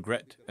feel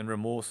regret and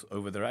remorse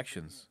over their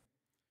actions.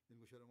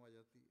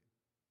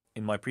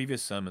 In my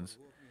previous sermons,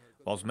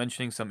 whilst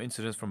mentioning some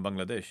incidents from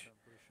Bangladesh,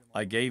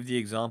 I gave the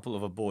example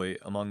of a boy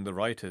among the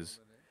rioters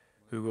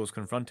who was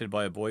confronted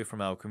by a boy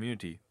from our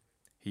community.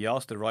 He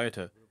asked the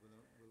rioter,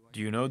 do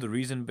you know the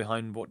reason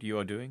behind what you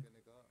are doing?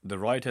 The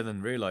rioter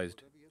then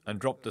realized and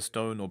dropped the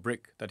stone or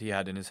brick that he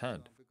had in his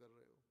hand.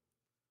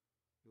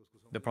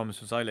 The Prophet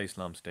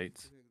ﷺ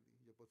states,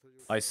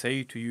 I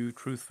say to you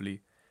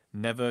truthfully,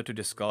 never to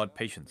discard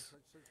patience.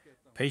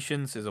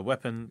 Patience is a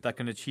weapon that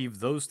can achieve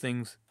those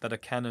things that a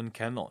cannon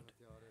cannot.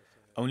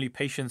 Only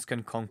patience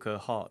can conquer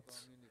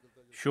hearts.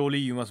 Surely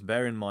you must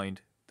bear in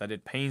mind that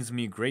it pains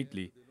me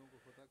greatly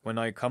when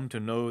I come to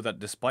know that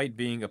despite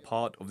being a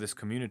part of this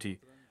community,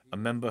 a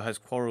member has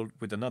quarreled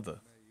with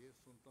another.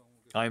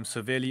 I am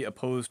severely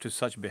opposed to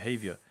such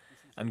behavior,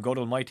 and God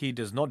Almighty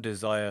does not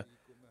desire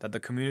that the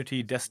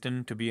community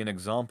destined to be an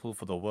example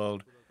for the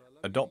world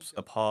adopts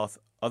a path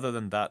other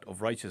than that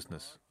of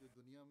righteousness.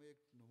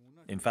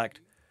 In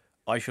fact,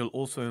 I shall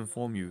also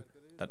inform you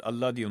that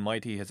Allah the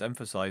Almighty has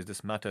emphasized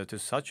this matter to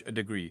such a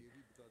degree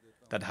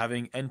that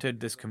having entered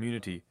this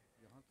community,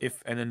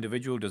 if an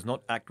individual does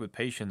not act with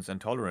patience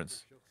and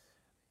tolerance,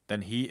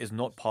 then he is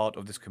not part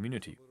of this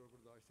community.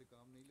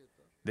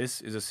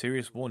 This is a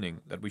serious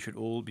warning that we should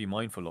all be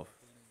mindful of.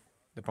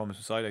 The Prophet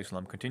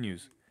ﷺ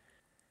continues,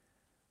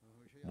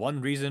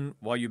 one reason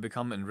why you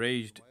become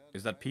enraged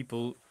is that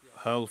people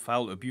hurl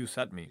foul abuse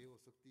at me.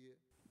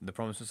 The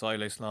Prophet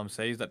ﷺ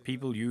says that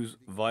people use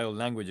vile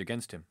language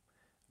against him.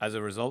 As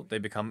a result, they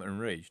become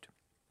enraged.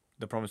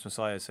 The Promised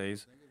Messiah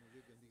says,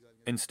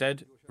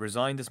 instead,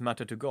 resign this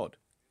matter to God.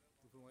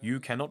 You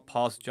cannot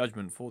pass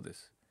judgment for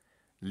this.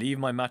 Leave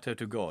my matter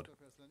to God.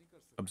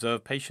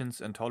 Observe patience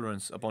and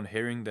tolerance upon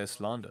hearing their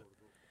slander.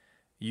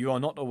 You are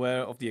not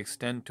aware of the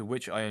extent to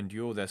which I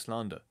endure their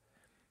slander.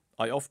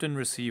 I often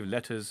receive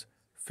letters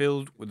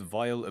filled with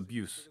vile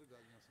abuse,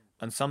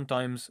 and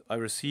sometimes I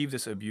receive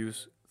this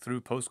abuse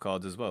through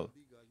postcards as well.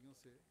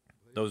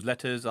 Those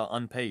letters are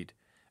unpaid,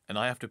 and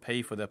I have to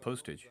pay for their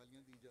postage.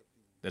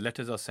 The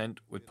letters are sent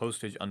with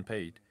postage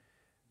unpaid.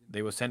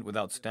 They were sent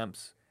without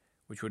stamps,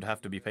 which would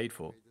have to be paid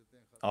for.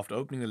 After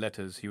opening the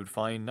letters, he would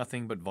find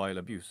nothing but vile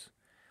abuse.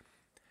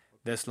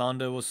 Their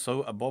slander was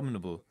so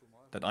abominable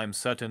that I am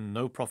certain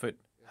no prophet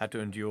had to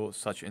endure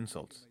such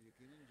insults.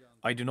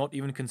 I do not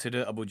even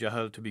consider Abu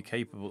Jahl to be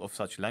capable of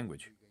such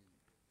language.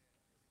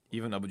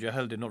 Even Abu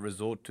Jahl did not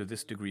resort to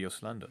this degree of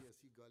slander.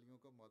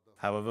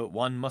 However,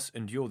 one must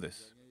endure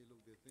this.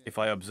 If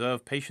I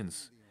observe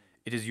patience,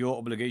 it is your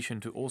obligation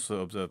to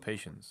also observe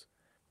patience.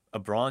 A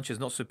branch is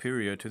not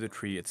superior to the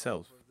tree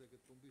itself.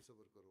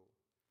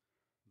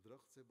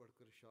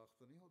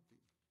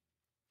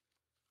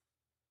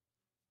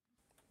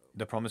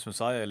 The promised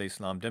Messiah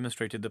ﷺ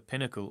demonstrated the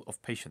pinnacle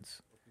of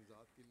patience.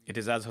 It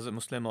is as Hazrat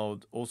Muslim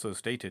Maud also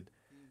stated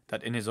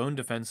that in his own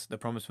defense, the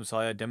promised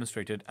Messiah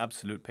demonstrated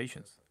absolute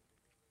patience.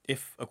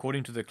 If,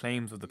 according to the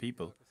claims of the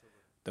people,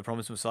 the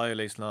promised Messiah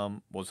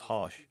ﷺ was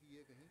harsh,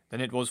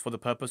 then it was for the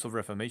purpose of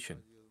reformation.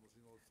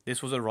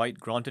 This was a right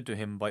granted to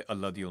him by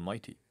Allah the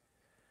Almighty.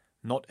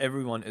 Not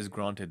everyone is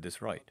granted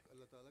this right.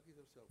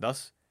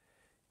 Thus,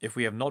 if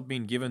we have not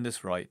been given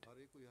this right,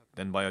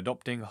 then by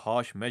adopting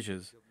harsh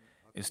measures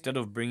instead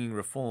of bringing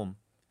reform,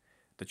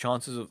 the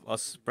chances of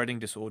us spreading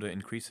disorder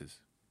increases.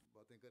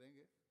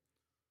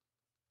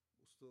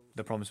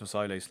 The promised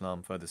Messiah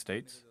ﷺ further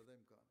states,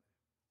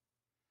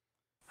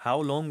 "How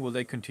long will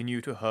they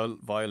continue to hurl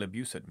vile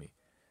abuse at me?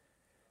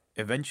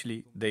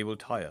 Eventually they will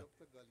tire,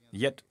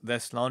 yet their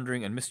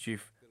slandering and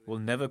mischief will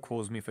never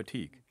cause me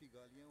fatigue.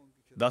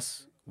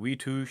 Thus we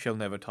too shall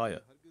never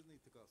tire.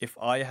 If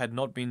I had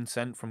not been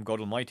sent from God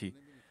Almighty,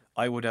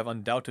 I would have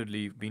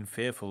undoubtedly been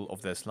fearful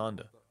of their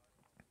slander.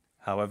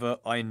 However,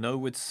 I know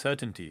with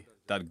certainty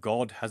that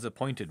God has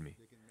appointed me.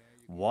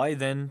 Why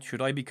then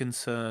should I be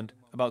concerned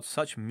about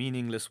such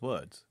meaningless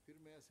words?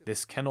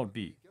 This cannot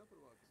be.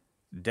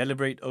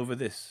 Deliberate over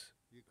this.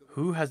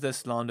 Who has their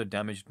slander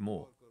damaged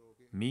more,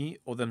 me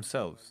or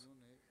themselves?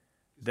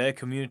 Their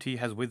community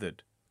has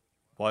withered,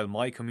 while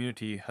my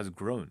community has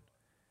grown.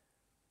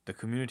 The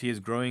community is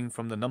growing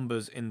from the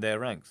numbers in their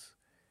ranks.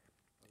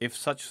 If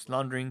such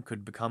slandering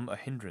could become a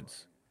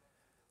hindrance,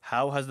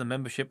 how has the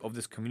membership of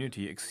this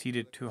community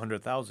exceeded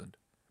 200,000?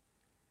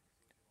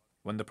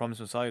 When the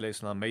promised Messiah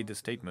ﷺ made this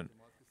statement,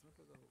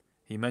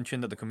 he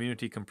mentioned that the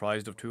community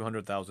comprised of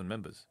 200,000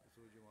 members.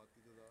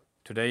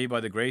 Today, by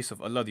the grace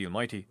of Allah the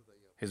Almighty,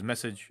 his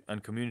message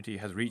and community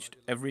has reached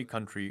every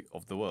country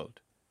of the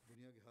world.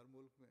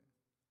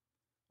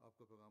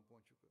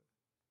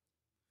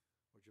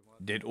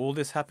 Did all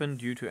this happen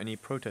due to any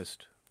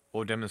protest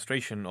or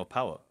demonstration of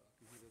power?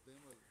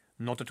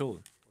 Not at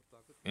all.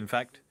 In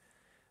fact,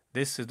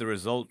 this is the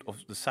result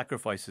of the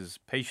sacrifices,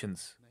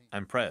 patience,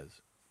 and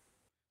prayers.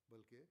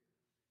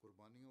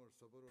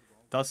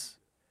 Thus,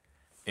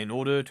 in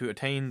order to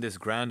attain this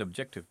grand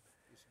objective,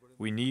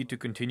 we need to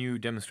continue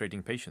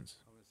demonstrating patience.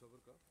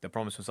 The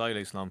promised Messiah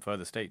ﷺ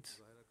further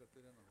states,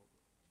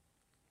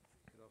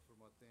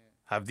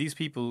 "Have these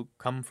people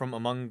come from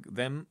among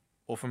them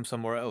or from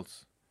somewhere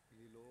else?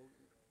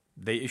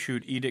 They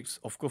issued edicts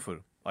of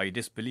kufr, i.e.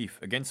 disbelief,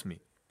 against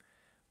me.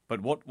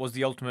 But what was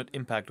the ultimate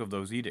impact of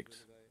those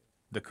edicts?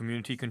 The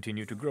community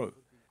continued to grow.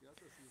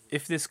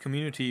 If this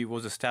community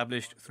was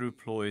established through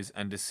ploys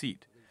and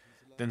deceit,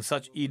 then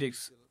such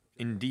edicts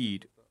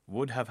indeed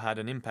would have had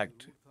an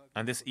impact,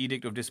 and this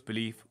edict of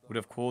disbelief would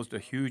have caused a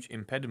huge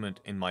impediment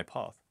in my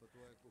path.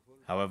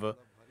 However,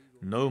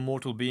 no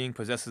mortal being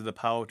possesses the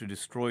power to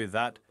destroy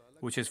that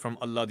which is from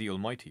Allah the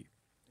Almighty.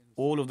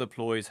 All of the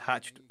ploys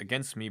hatched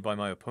against me by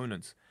my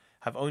opponents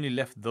have only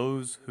left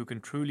those who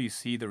can truly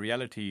see the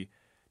reality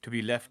to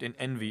be left in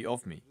envy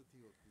of me.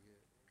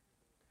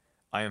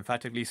 I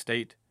emphatically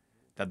state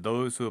that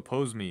those who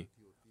oppose me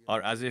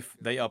are as if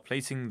they are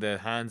placing their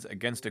hands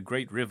against a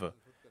great river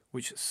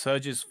which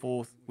surges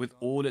forth with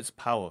all its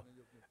power,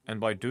 and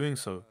by doing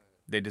so,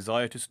 they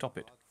desire to stop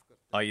it,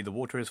 i.e. the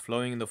water is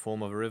flowing in the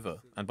form of a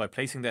river, and by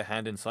placing their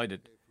hand inside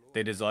it,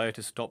 they desire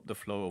to stop the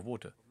flow of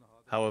water.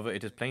 However,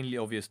 it is plainly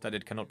obvious that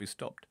it cannot be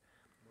stopped.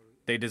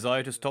 They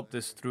desire to stop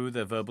this through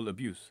their verbal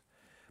abuse,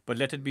 but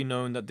let it be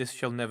known that this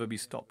shall never be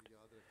stopped.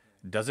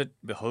 Does it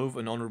behove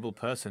an honorable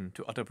person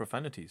to utter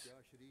profanities?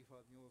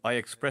 I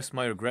express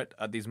my regret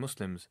at these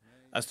Muslims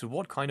as to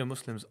what kind of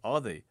Muslims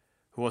are they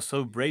who are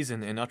so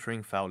brazen in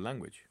uttering foul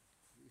language.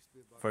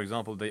 For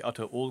example, they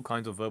utter all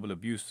kinds of verbal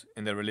abuse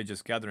in their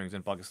religious gatherings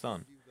in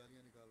Pakistan.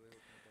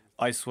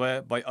 I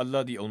swear by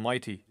Allah the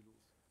Almighty,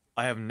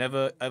 I have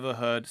never ever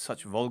heard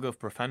such vulgar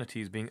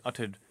profanities being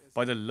uttered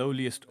by the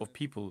lowliest of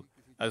people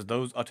as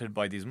those uttered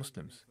by these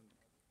Muslims.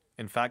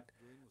 In fact,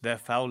 their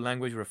foul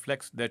language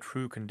reflects their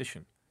true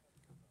condition.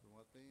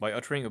 By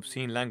uttering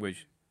obscene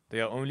language, they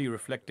are only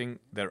reflecting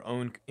their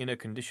own inner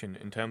condition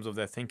in terms of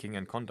their thinking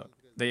and conduct.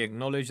 They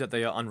acknowledge that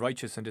they are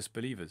unrighteous and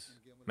disbelievers.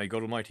 May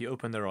God Almighty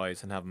open their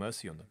eyes and have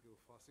mercy on them.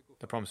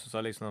 The Prophet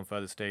ﷺ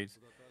further states,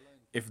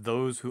 if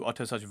those who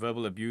utter such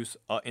verbal abuse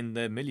are in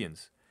their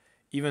millions,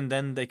 even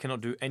then they cannot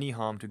do any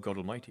harm to God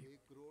Almighty.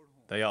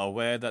 They are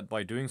aware that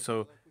by doing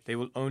so, they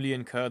will only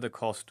incur the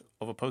cost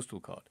of a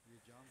postal card.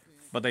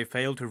 But they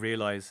fail to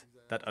realize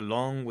that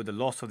along with the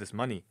loss of this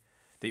money,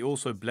 they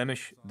also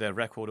blemish their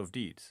record of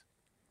deeds.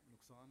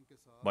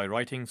 By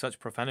writing such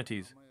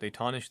profanities, they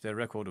tarnish their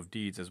record of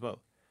deeds as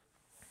well.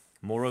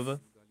 Moreover,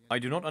 I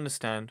do not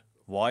understand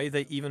why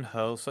they even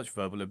hurl such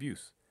verbal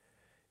abuse.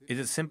 Is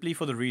it simply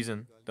for the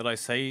reason that I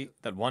say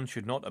that one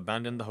should not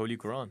abandon the Holy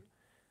Quran?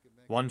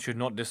 One should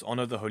not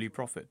dishonor the Holy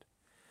Prophet?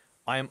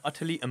 I am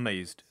utterly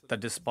amazed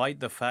that despite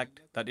the fact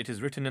that it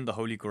is written in the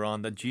Holy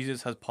Quran that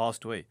Jesus has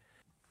passed away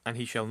and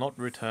he shall not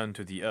return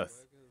to the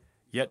earth,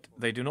 yet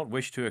they do not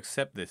wish to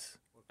accept this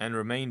and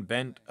remain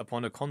bent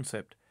upon a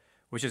concept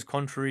which is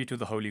contrary to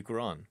the Holy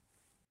Quran.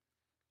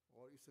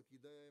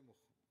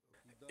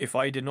 If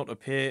I did not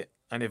appear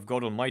and if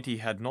God Almighty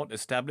had not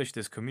established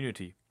this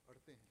community,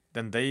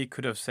 then they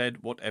could have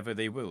said whatever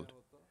they willed,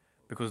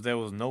 because there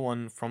was no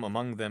one from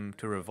among them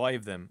to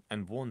revive them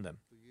and warn them.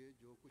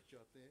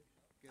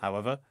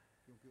 However,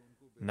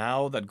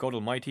 now that God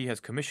Almighty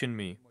has commissioned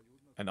me,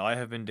 and I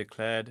have been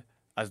declared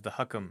as the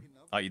Hakam,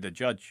 i.e. the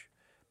judge,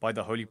 by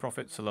the Holy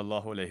Prophet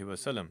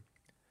ﷺ,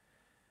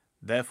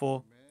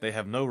 therefore they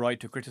have no right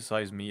to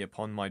criticize me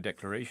upon my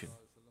declaration.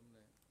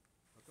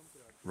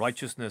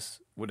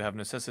 Righteousness would have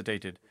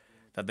necessitated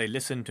that they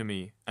listen to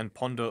me and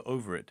ponder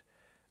over it,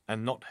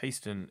 and not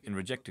hasten in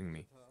rejecting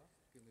me.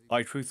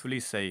 I truthfully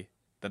say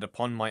that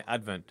upon my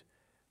advent,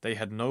 they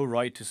had no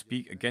right to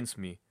speak against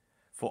me,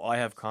 for I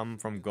have come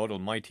from God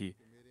Almighty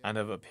and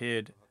have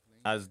appeared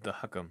as the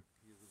Hakam,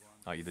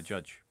 i.e. the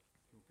judge.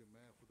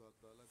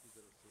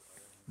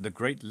 The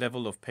great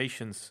level of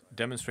patience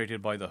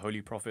demonstrated by the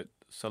Holy Prophet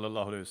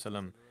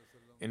ﷺ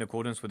in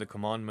accordance with the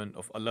commandment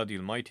of Allah the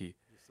Almighty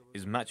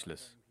is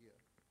matchless.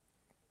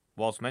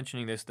 Whilst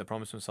mentioning this, the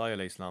Promised Messiah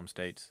ﷺ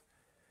states,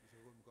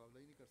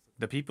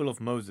 "The people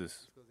of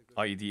Moses,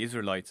 i.e. the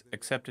Israelites,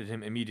 accepted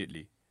him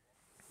immediately.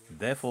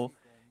 Therefore,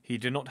 he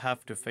did not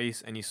have to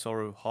face any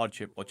sorrow,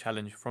 hardship or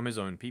challenge from his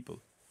own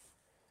people."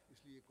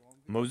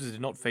 Moses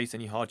did not face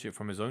any hardship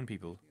from his own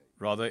people,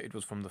 rather it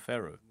was from the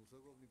Pharaoh.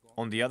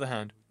 On the other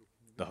hand,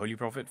 the Holy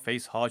Prophet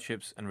faced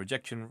hardships and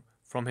rejection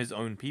from his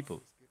own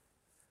people.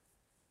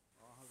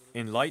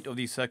 In light of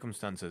these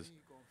circumstances,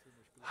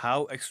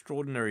 how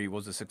extraordinary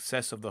was the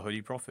success of the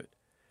Holy Prophet,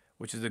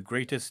 which is the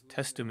greatest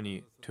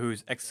testimony to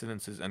his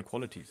excellences and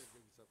qualities.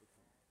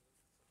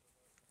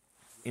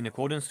 In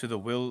accordance to the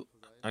will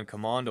and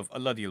command of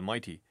Allah the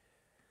Almighty,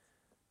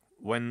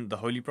 when the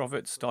Holy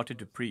Prophet started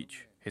to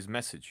preach his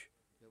message,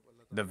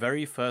 the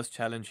very first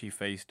challenge he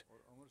faced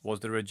was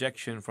the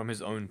rejection from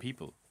his own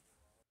people.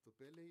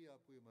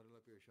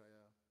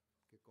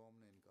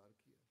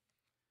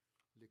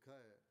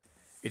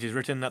 It is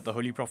written that the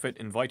Holy Prophet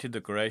invited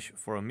the Quraysh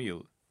for a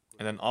meal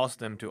and then asked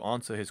them to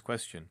answer his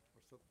question,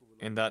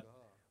 in that,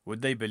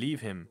 would they believe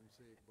him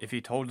if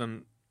he told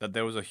them that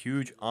there was a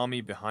huge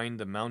army behind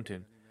the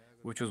mountain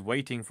which was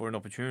waiting for an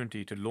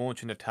opportunity to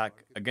launch an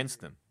attack against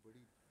them?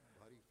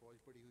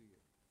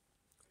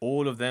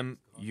 All of them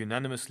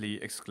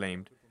unanimously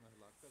exclaimed,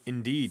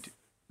 "Indeed,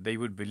 they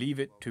would believe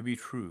it to be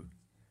true,"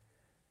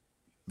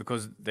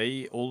 because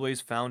they always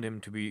found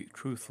him to be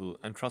truthful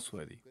and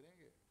trustworthy.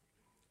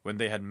 When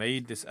they had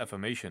made this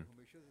affirmation,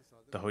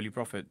 the Holy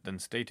Prophet then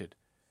stated,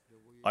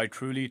 "I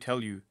truly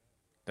tell you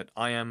that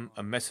I am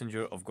a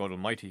messenger of God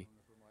Almighty,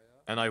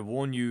 and I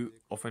warn you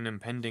of an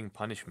impending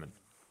punishment."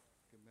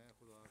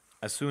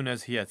 As soon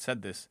as he had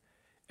said this,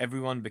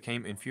 everyone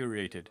became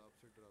infuriated,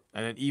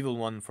 and an evil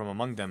one from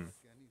among them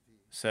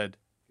said,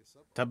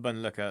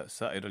 "Tabban laka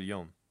sa'ir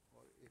al-yawm."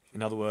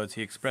 In other words,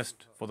 he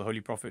expressed for the Holy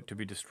Prophet to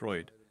be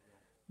destroyed.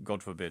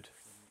 God forbid.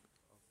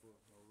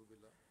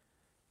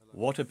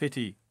 What a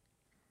pity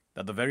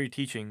that the very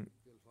teaching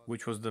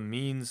which was the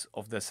means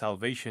of their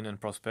salvation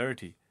and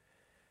prosperity,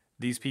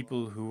 these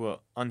people who were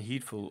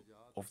unheedful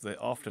of their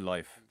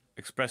afterlife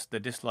expressed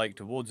their dislike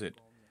towards it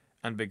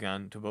and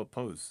began to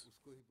oppose.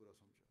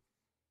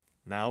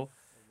 Now,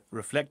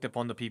 reflect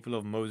upon the people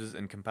of Moses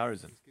in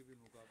comparison.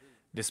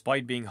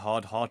 Despite being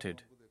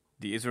hard-hearted,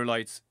 the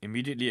Israelites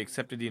immediately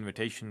accepted the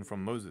invitation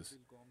from Moses.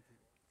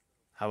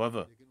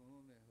 However,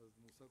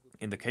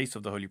 in the case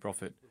of the Holy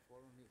Prophet,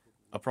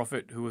 a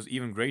prophet who was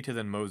even greater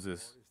than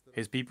Moses,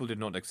 his people did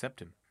not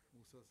accept him.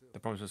 The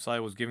Promised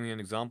Messiah was giving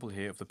an example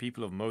here of the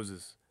people of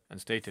Moses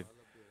and stated,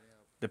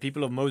 the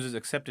people of Moses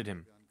accepted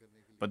him,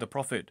 but the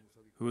prophet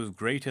who was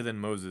greater than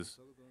Moses,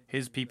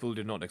 his people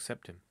did not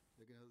accept him.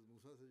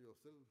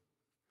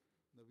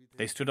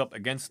 They stood up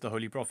against the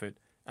Holy Prophet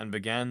and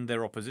began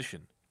their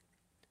opposition.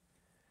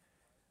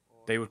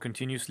 They would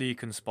continuously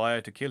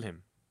conspire to kill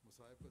him.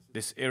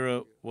 This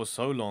era was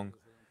so long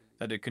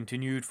that it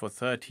continued for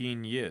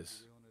 13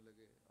 years.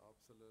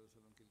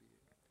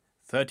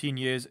 13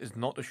 years is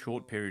not a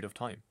short period of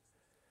time.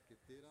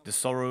 The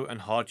sorrow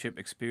and hardship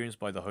experienced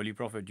by the Holy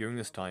Prophet during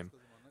this time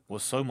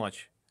was so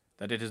much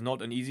that it is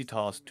not an easy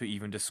task to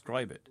even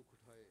describe it.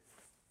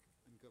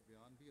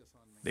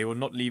 They would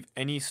not leave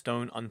any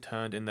stone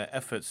unturned in their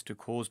efforts to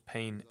cause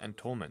pain and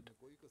torment.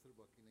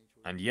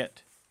 And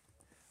yet,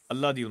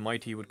 Allah the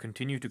Almighty would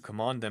continue to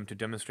command them to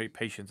demonstrate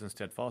patience and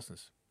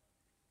steadfastness.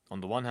 On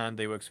the one hand,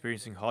 they were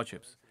experiencing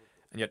hardships,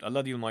 and yet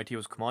Allah the Almighty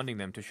was commanding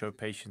them to show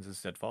patience and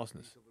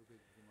steadfastness.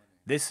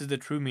 This is the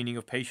true meaning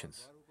of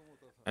patience,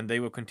 and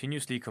they were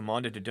continuously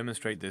commanded to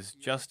demonstrate this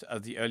just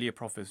as the earlier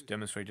prophets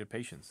demonstrated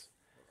patience.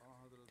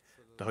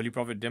 The Holy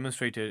Prophet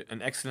demonstrated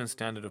an excellent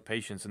standard of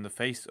patience in the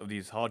face of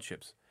these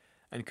hardships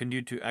and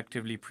continued to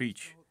actively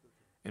preach.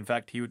 In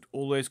fact, he would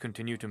always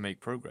continue to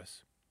make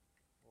progress.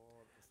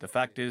 The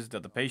fact is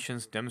that the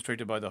patience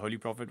demonstrated by the Holy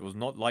Prophet was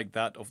not like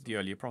that of the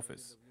earlier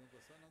prophets.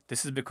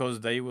 This is because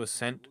they were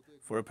sent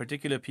for a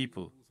particular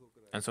people,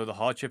 and so the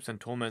hardships and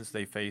torments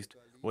they faced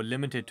were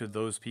limited to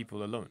those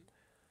people alone.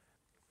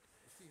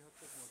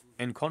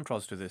 In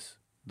contrast to this,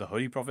 the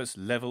Holy Prophet's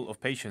level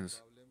of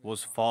patience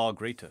was far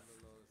greater.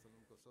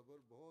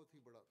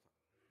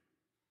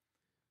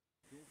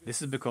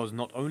 This is because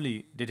not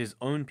only did his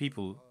own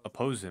people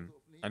oppose him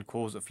and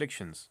cause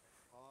afflictions,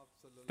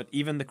 but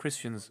even the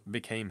Christians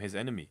became his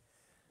enemy.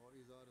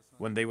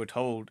 When they were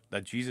told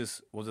that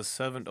Jesus was a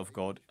servant of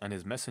God and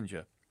his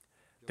messenger,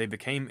 they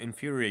became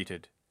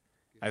infuriated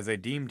as they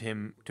deemed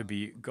him to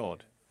be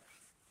God.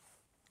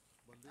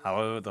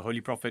 However, the Holy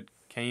Prophet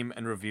came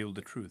and revealed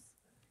the truth.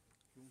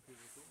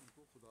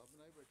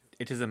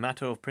 It is a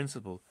matter of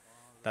principle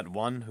that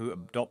one who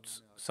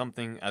adopts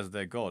something as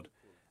their God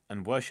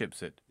and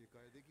worships it,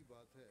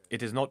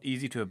 it is not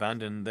easy to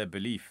abandon their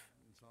belief.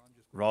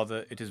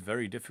 Rather, it is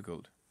very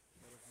difficult.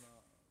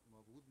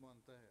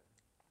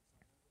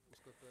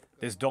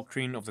 This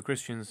doctrine of the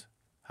Christians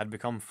had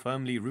become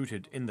firmly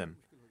rooted in them.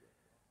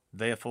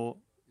 Therefore,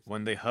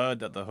 when they heard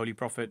that the Holy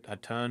Prophet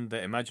had turned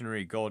their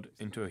imaginary God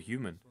into a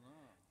human,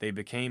 they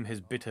became his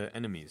bitter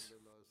enemies.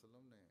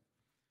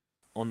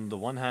 On the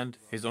one hand,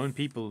 his own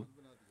people,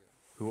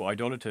 who were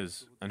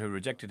idolaters and who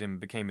rejected him,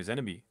 became his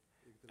enemy,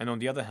 and on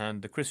the other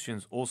hand, the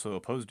Christians also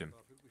opposed him.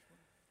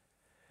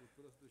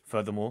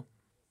 Furthermore,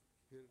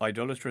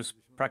 idolatrous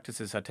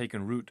practices had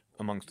taken root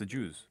amongst the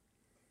Jews.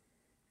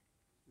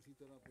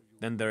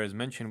 Then there is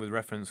mention with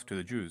reference to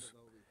the Jews.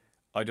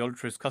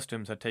 Idolatrous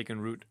customs had taken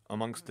root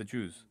amongst the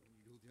Jews,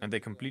 and they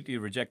completely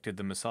rejected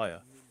the Messiah.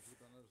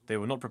 They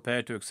were not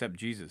prepared to accept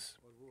Jesus.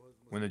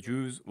 When the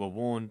Jews were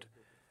warned,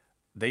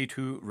 they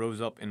too rose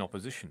up in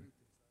opposition.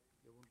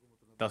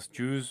 Thus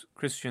Jews,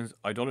 Christians,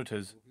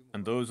 idolaters,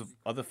 and those of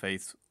other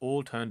faiths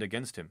all turned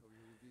against him.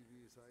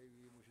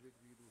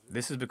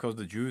 This is because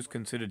the Jews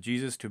considered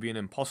Jesus to be an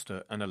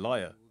impostor and a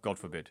liar, God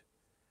forbid.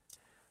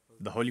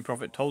 The Holy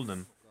Prophet told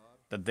them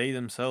that they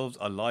themselves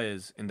are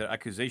liars in their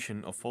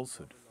accusation of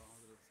falsehood.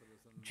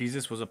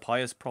 Jesus was a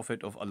pious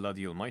prophet of Allah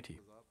the Almighty.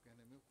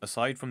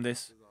 Aside from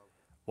this,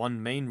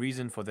 one main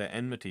reason for their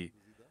enmity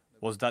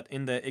was that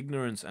in their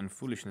ignorance and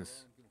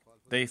foolishness,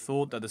 they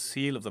thought that the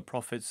seal of the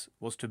prophets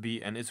was to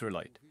be an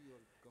Israelite,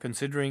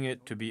 considering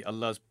it to be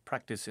Allah's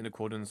practice in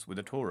accordance with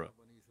the Torah.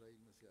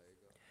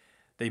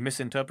 They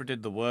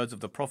misinterpreted the words of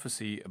the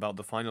prophecy about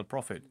the final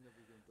prophet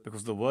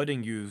because the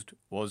wording used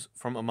was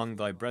 "from among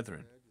thy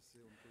brethren."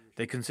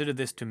 They considered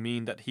this to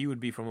mean that he would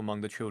be from among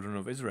the children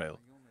of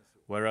Israel,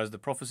 whereas the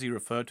prophecy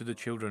referred to the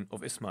children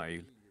of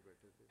Ismail.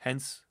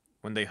 Hence,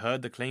 when they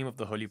heard the claim of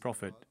the Holy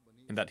Prophet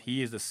in that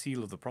he is the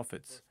seal of the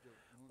prophets,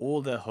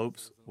 all their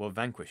hopes were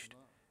vanquished,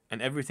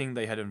 and everything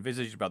they had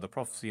envisaged about the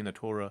prophecy in the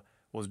Torah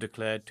was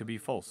declared to be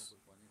false.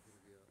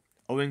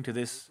 Owing to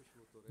this,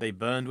 they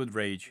burned with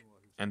rage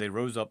and they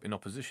rose up in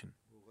opposition.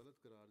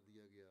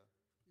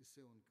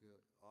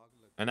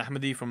 An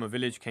Ahmadi from a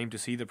village came to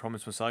see the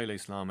promised Messiah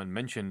ﷺ and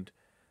mentioned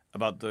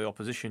about the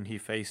opposition he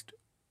faced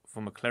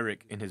from a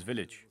cleric in his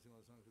village.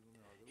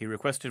 He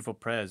requested for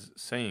prayers,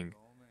 saying,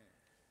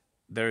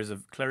 "There is a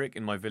cleric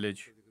in my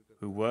village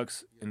who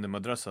works in the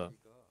madrasa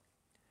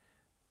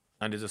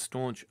and is a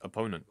staunch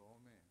opponent.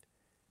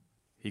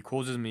 He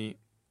causes me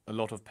a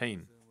lot of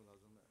pain.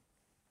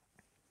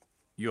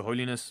 Your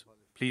Holiness,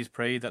 please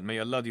pray that may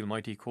Allah the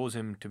Almighty cause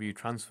him to be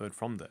transferred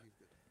from there."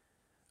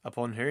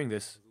 Upon hearing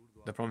this,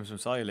 the Prophet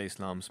Messiah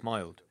ﷺ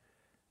smiled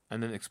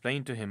and then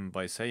explained to him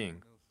by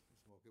saying,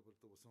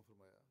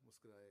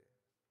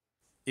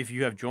 "If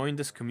you have joined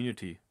this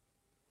community,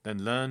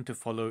 then learn to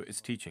follow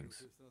its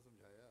teachings.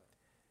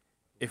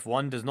 If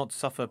one does not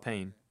suffer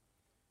pain,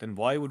 then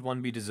why would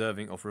one be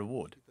deserving of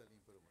reward?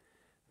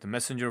 The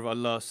Messenger of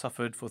Allah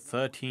suffered for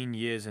 13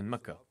 years in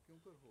Mecca.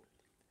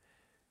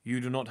 You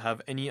do not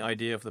have any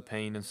idea of the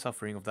pain and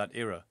suffering of that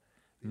era,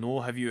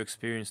 nor have you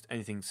experienced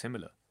anything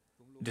similar."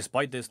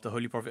 Despite this, the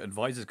Holy Prophet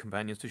advised his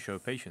companions to show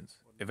patience.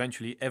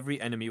 Eventually, every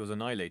enemy was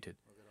annihilated.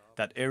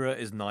 That era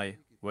is nigh,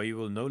 where you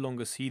will no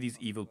longer see these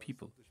evil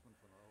people.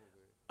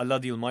 Allah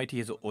the Almighty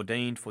has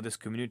ordained for this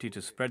community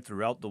to spread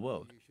throughout the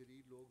world.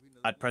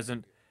 At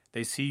present,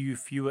 they see you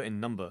fewer in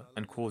number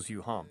and cause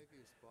you harm.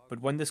 But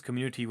when this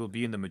community will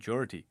be in the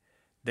majority,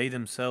 they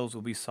themselves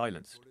will be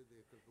silenced.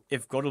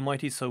 If God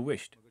Almighty so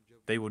wished,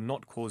 they would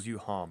not cause you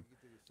harm,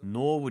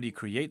 nor would He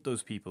create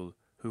those people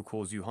who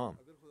cause you harm.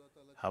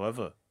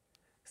 However,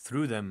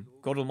 through them,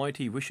 God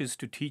Almighty wishes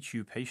to teach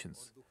you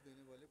patience.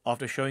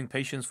 After showing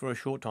patience for a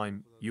short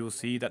time, you will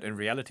see that in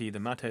reality the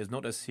matter is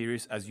not as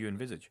serious as you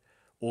envisage.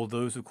 All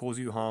those who cause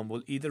you harm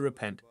will either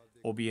repent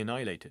or be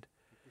annihilated.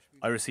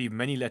 I receive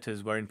many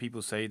letters wherein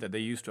people say that they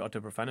used to utter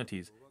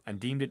profanities and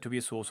deemed it to be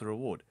a source of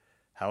reward.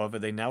 However,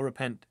 they now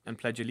repent and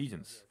pledge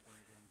allegiance.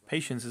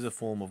 Patience is a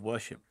form of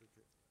worship.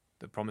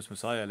 The promised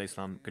Messiah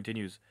ﷺ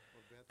continues,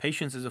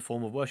 patience is a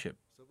form of worship.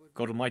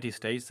 God Almighty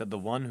states that the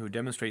one who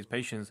demonstrates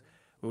patience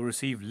will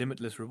receive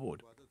limitless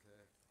reward,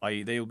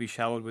 i.e., they will be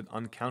showered with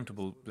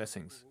uncountable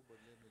blessings.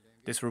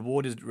 This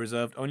reward is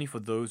reserved only for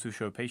those who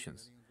show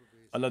patience.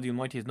 Allah the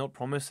Almighty has not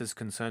promised this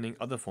concerning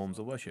other forms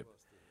of worship.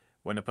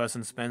 When a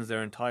person spends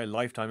their entire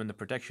lifetime in the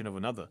protection of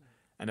another,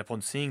 and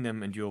upon seeing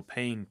them endure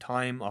pain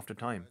time after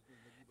time,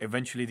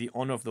 eventually the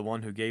honor of the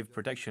one who gave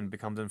protection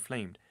becomes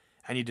inflamed,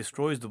 and he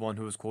destroys the one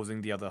who is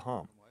causing the other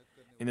harm.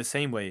 In the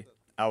same way,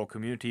 our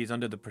community is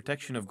under the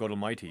protection of God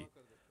Almighty.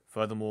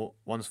 Furthermore,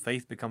 one's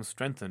faith becomes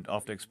strengthened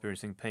after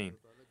experiencing pain.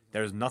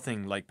 There is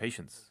nothing like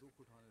patience.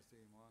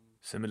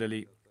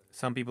 Similarly,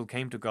 some people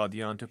came to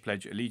Qadian to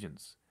pledge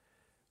allegiance.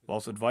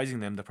 Whilst advising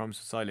them, the Prophet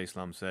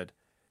ﷺ said,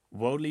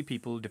 worldly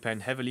people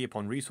depend heavily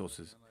upon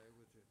resources.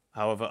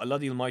 However, Allah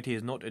the Almighty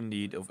is not in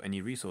need of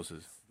any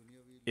resources.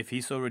 If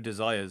He so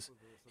desires,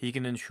 He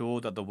can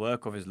ensure that the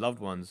work of His loved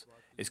ones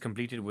is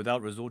completed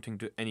without resorting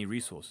to any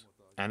resource.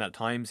 And at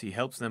times He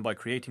helps them by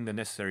creating the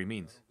necessary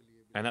means.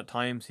 And at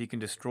times He can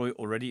destroy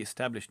already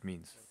established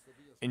means.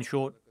 In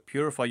short,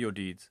 purify your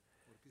deeds,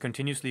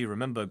 continuously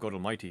remember God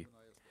Almighty,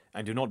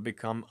 and do not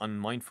become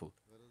unmindful.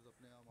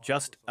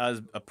 Just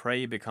as a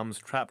prey becomes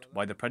trapped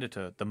by the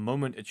predator the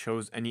moment it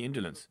shows any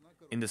indolence,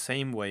 in the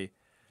same way,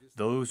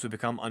 those who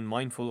become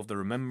unmindful of the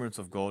remembrance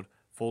of God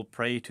fall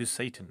prey to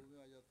Satan.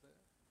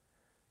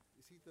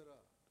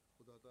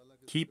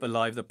 Keep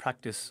alive the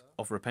practice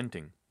of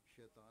repenting,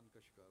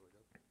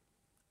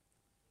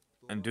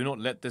 and do not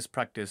let this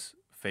practice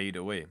fade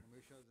away.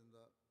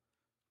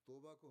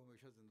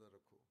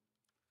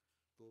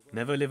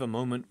 Never live a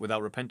moment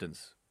without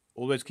repentance.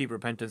 Always keep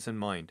repentance in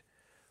mind,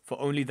 for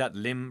only that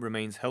limb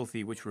remains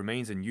healthy which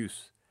remains in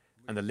use,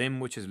 and the limb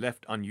which is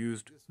left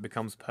unused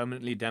becomes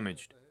permanently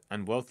damaged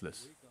and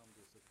worthless.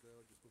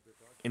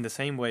 In the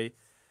same way,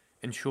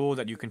 ensure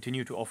that you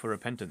continue to offer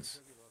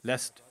repentance,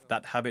 lest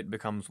that habit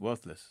becomes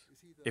worthless.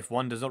 If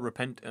one does not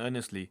repent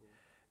earnestly,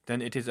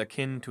 then it is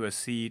akin to a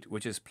seed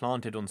which is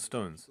planted on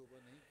stones.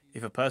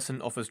 If a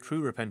person offers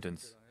true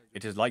repentance,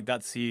 it is like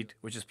that seed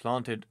which is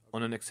planted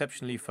on an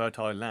exceptionally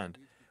fertile land,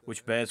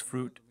 which bears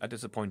fruit at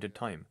its appointed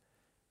time.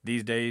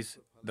 These days,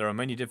 there are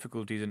many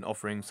difficulties in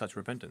offering such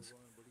repentance.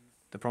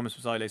 The Promised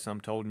Messiah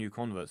ﷺ told new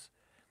converts,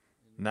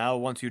 now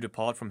once you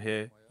depart from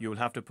here, you will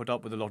have to put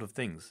up with a lot of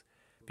things.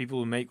 People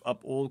will make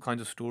up all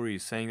kinds of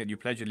stories saying that you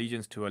pledge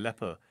allegiance to a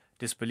leper,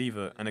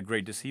 disbeliever, and a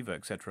great deceiver,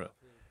 etc.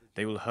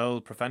 They will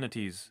hurl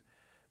profanities.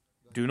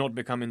 Do not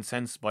become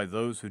incensed by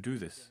those who do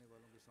this.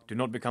 Do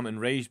not become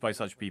enraged by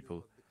such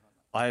people.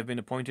 I have been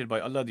appointed by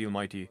Allah the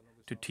Almighty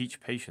to teach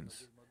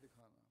patience.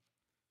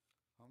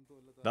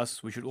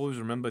 Thus, we should always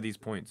remember these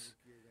points.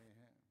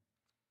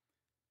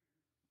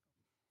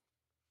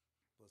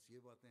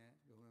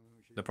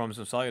 The Prophet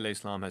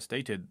ﷺ has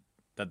stated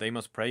that they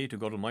must pray to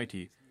God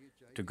Almighty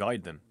to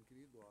guide them.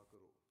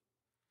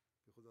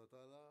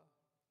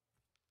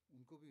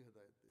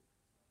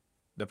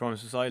 The Prophet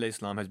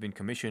ﷺ has been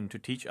commissioned to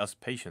teach us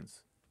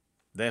patience.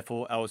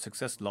 Therefore, our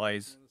success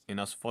lies in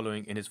us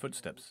following in his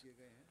footsteps.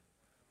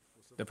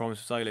 The Prophet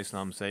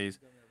ﷺ says,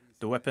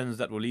 the weapons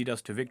that will lead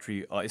us to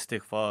victory are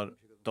istighfar,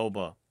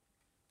 tawbah,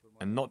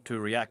 and not to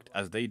react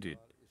as they did.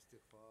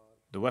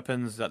 The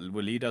weapons that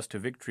will lead us to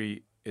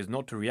victory is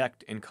not to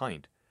react in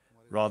kind.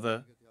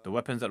 Rather, the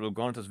weapons that will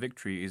grant us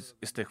victory is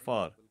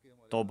istighfar,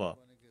 tawbah,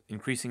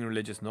 increasing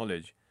religious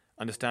knowledge,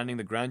 understanding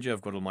the grandeur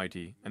of God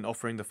Almighty, and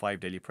offering the 5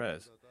 daily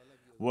prayers.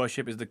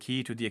 Worship is the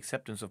key to the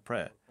acceptance of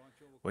prayer.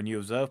 When you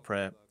observe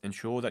prayer,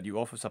 ensure that you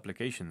offer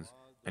supplications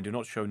and do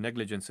not show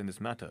negligence in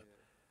this matter.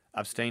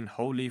 Abstain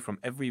wholly from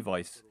every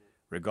vice,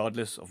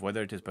 regardless of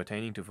whether it is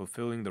pertaining to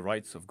fulfilling the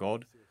rights of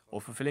God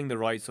or fulfilling the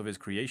rights of His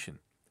creation.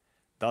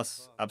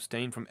 Thus,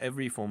 abstain from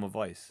every form of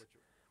vice.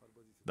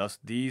 Thus,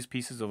 these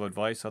pieces of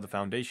advice are the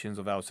foundations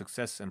of our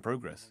success and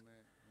progress.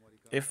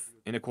 If,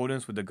 in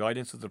accordance with the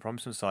guidance of the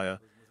Promised Messiah,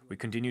 we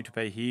continue to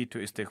pay heed to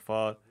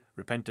istighfar,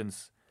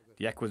 repentance,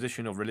 the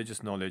acquisition of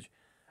religious knowledge,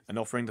 and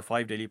offering the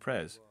 5 daily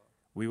prayers,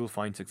 we will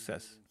find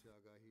success.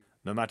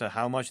 No matter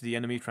how much the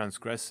enemy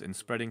transgress in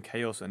spreading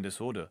chaos and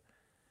disorder,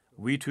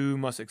 we too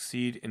must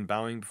exceed in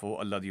bowing before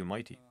Allah the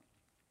Almighty.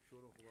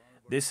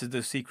 This is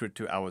the secret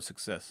to our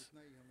success.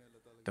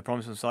 The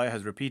Promised Messiah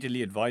has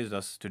repeatedly advised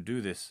us to do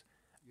this,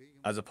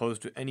 as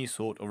opposed to any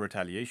sort of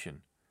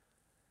retaliation.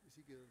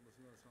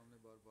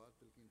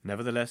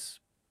 Nevertheless,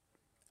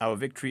 our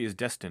victory is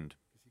destined,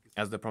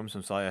 as the Promised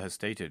Messiah has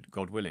stated,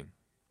 God willing.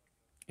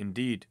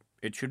 Indeed,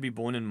 it should be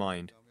borne in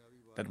mind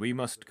that we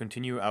must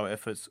continue our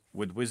efforts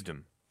with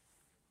wisdom.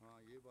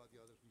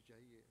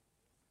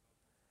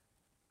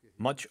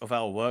 Much of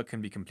our work can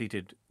be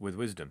completed with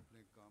wisdom.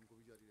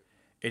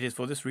 It is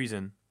for this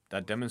reason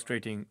that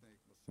demonstrating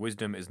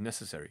wisdom is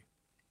necessary.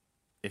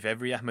 If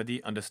every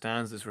Ahmadi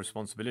understands this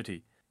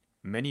responsibility,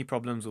 many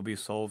problems will be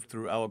solved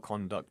through our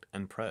conduct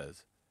and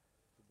prayers.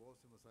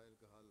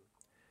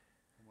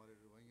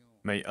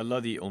 May Allah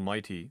the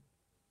Almighty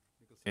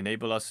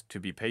enable us to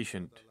be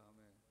patient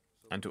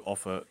and to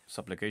offer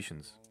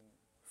supplications.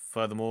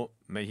 Furthermore,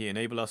 may He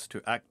enable us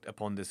to act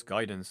upon this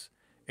guidance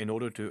in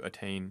order to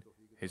attain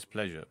His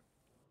pleasure.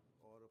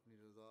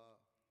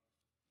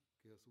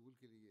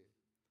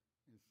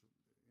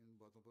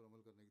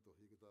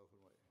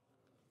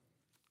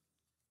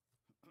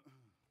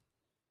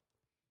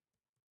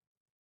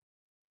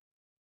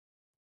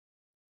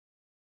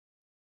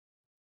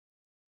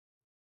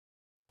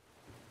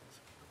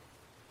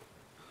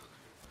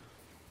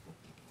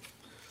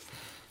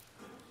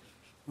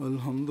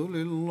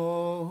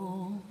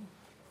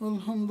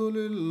 الحمد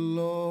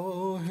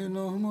لله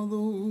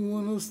نحمده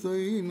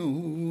ونستعينه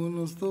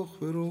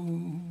ونستغفره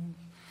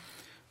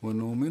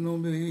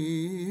ونؤمن به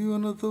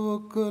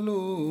ونتوكل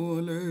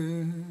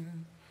عليه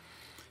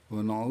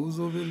ونعوذ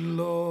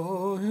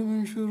بالله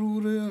من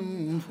شرور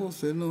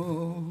أنفسنا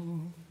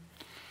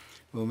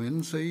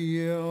ومن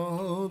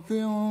سيئات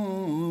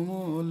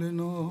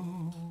أعمالنا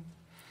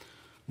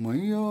من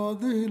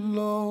يهده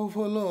الله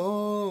فلا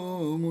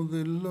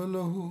مضل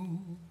له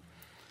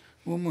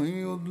ومن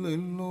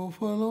يضلل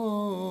فلا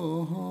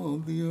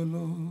هادي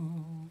له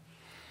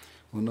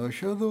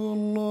ونشهد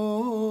أن لا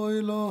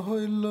إله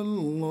إلا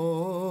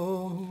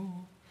الله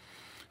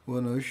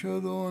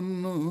ونشهد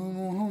أن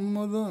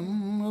محمدا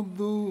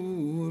عبده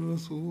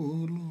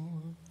ورسوله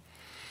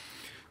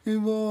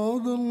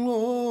عباد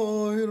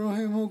الله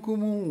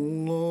رحمكم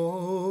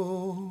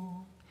الله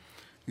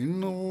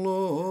إن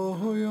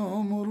الله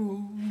يأمر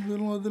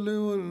بالعدل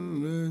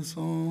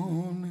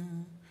والإحسان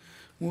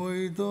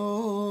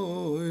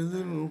وإيتاء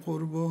ذي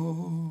القربى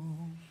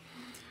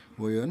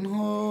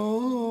وينهى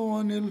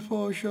عن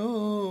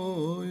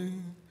الفحشاء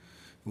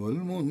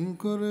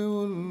والمنكر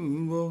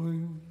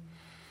والبغي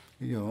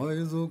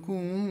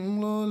يعظكم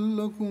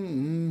لعلكم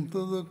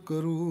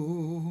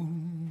تذكرون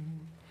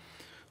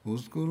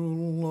اذكروا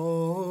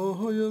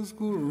الله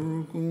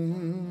يذكركم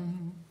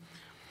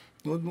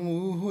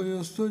وادعوه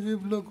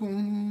يستجب لكم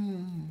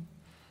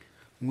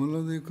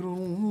ولذكر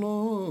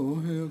الله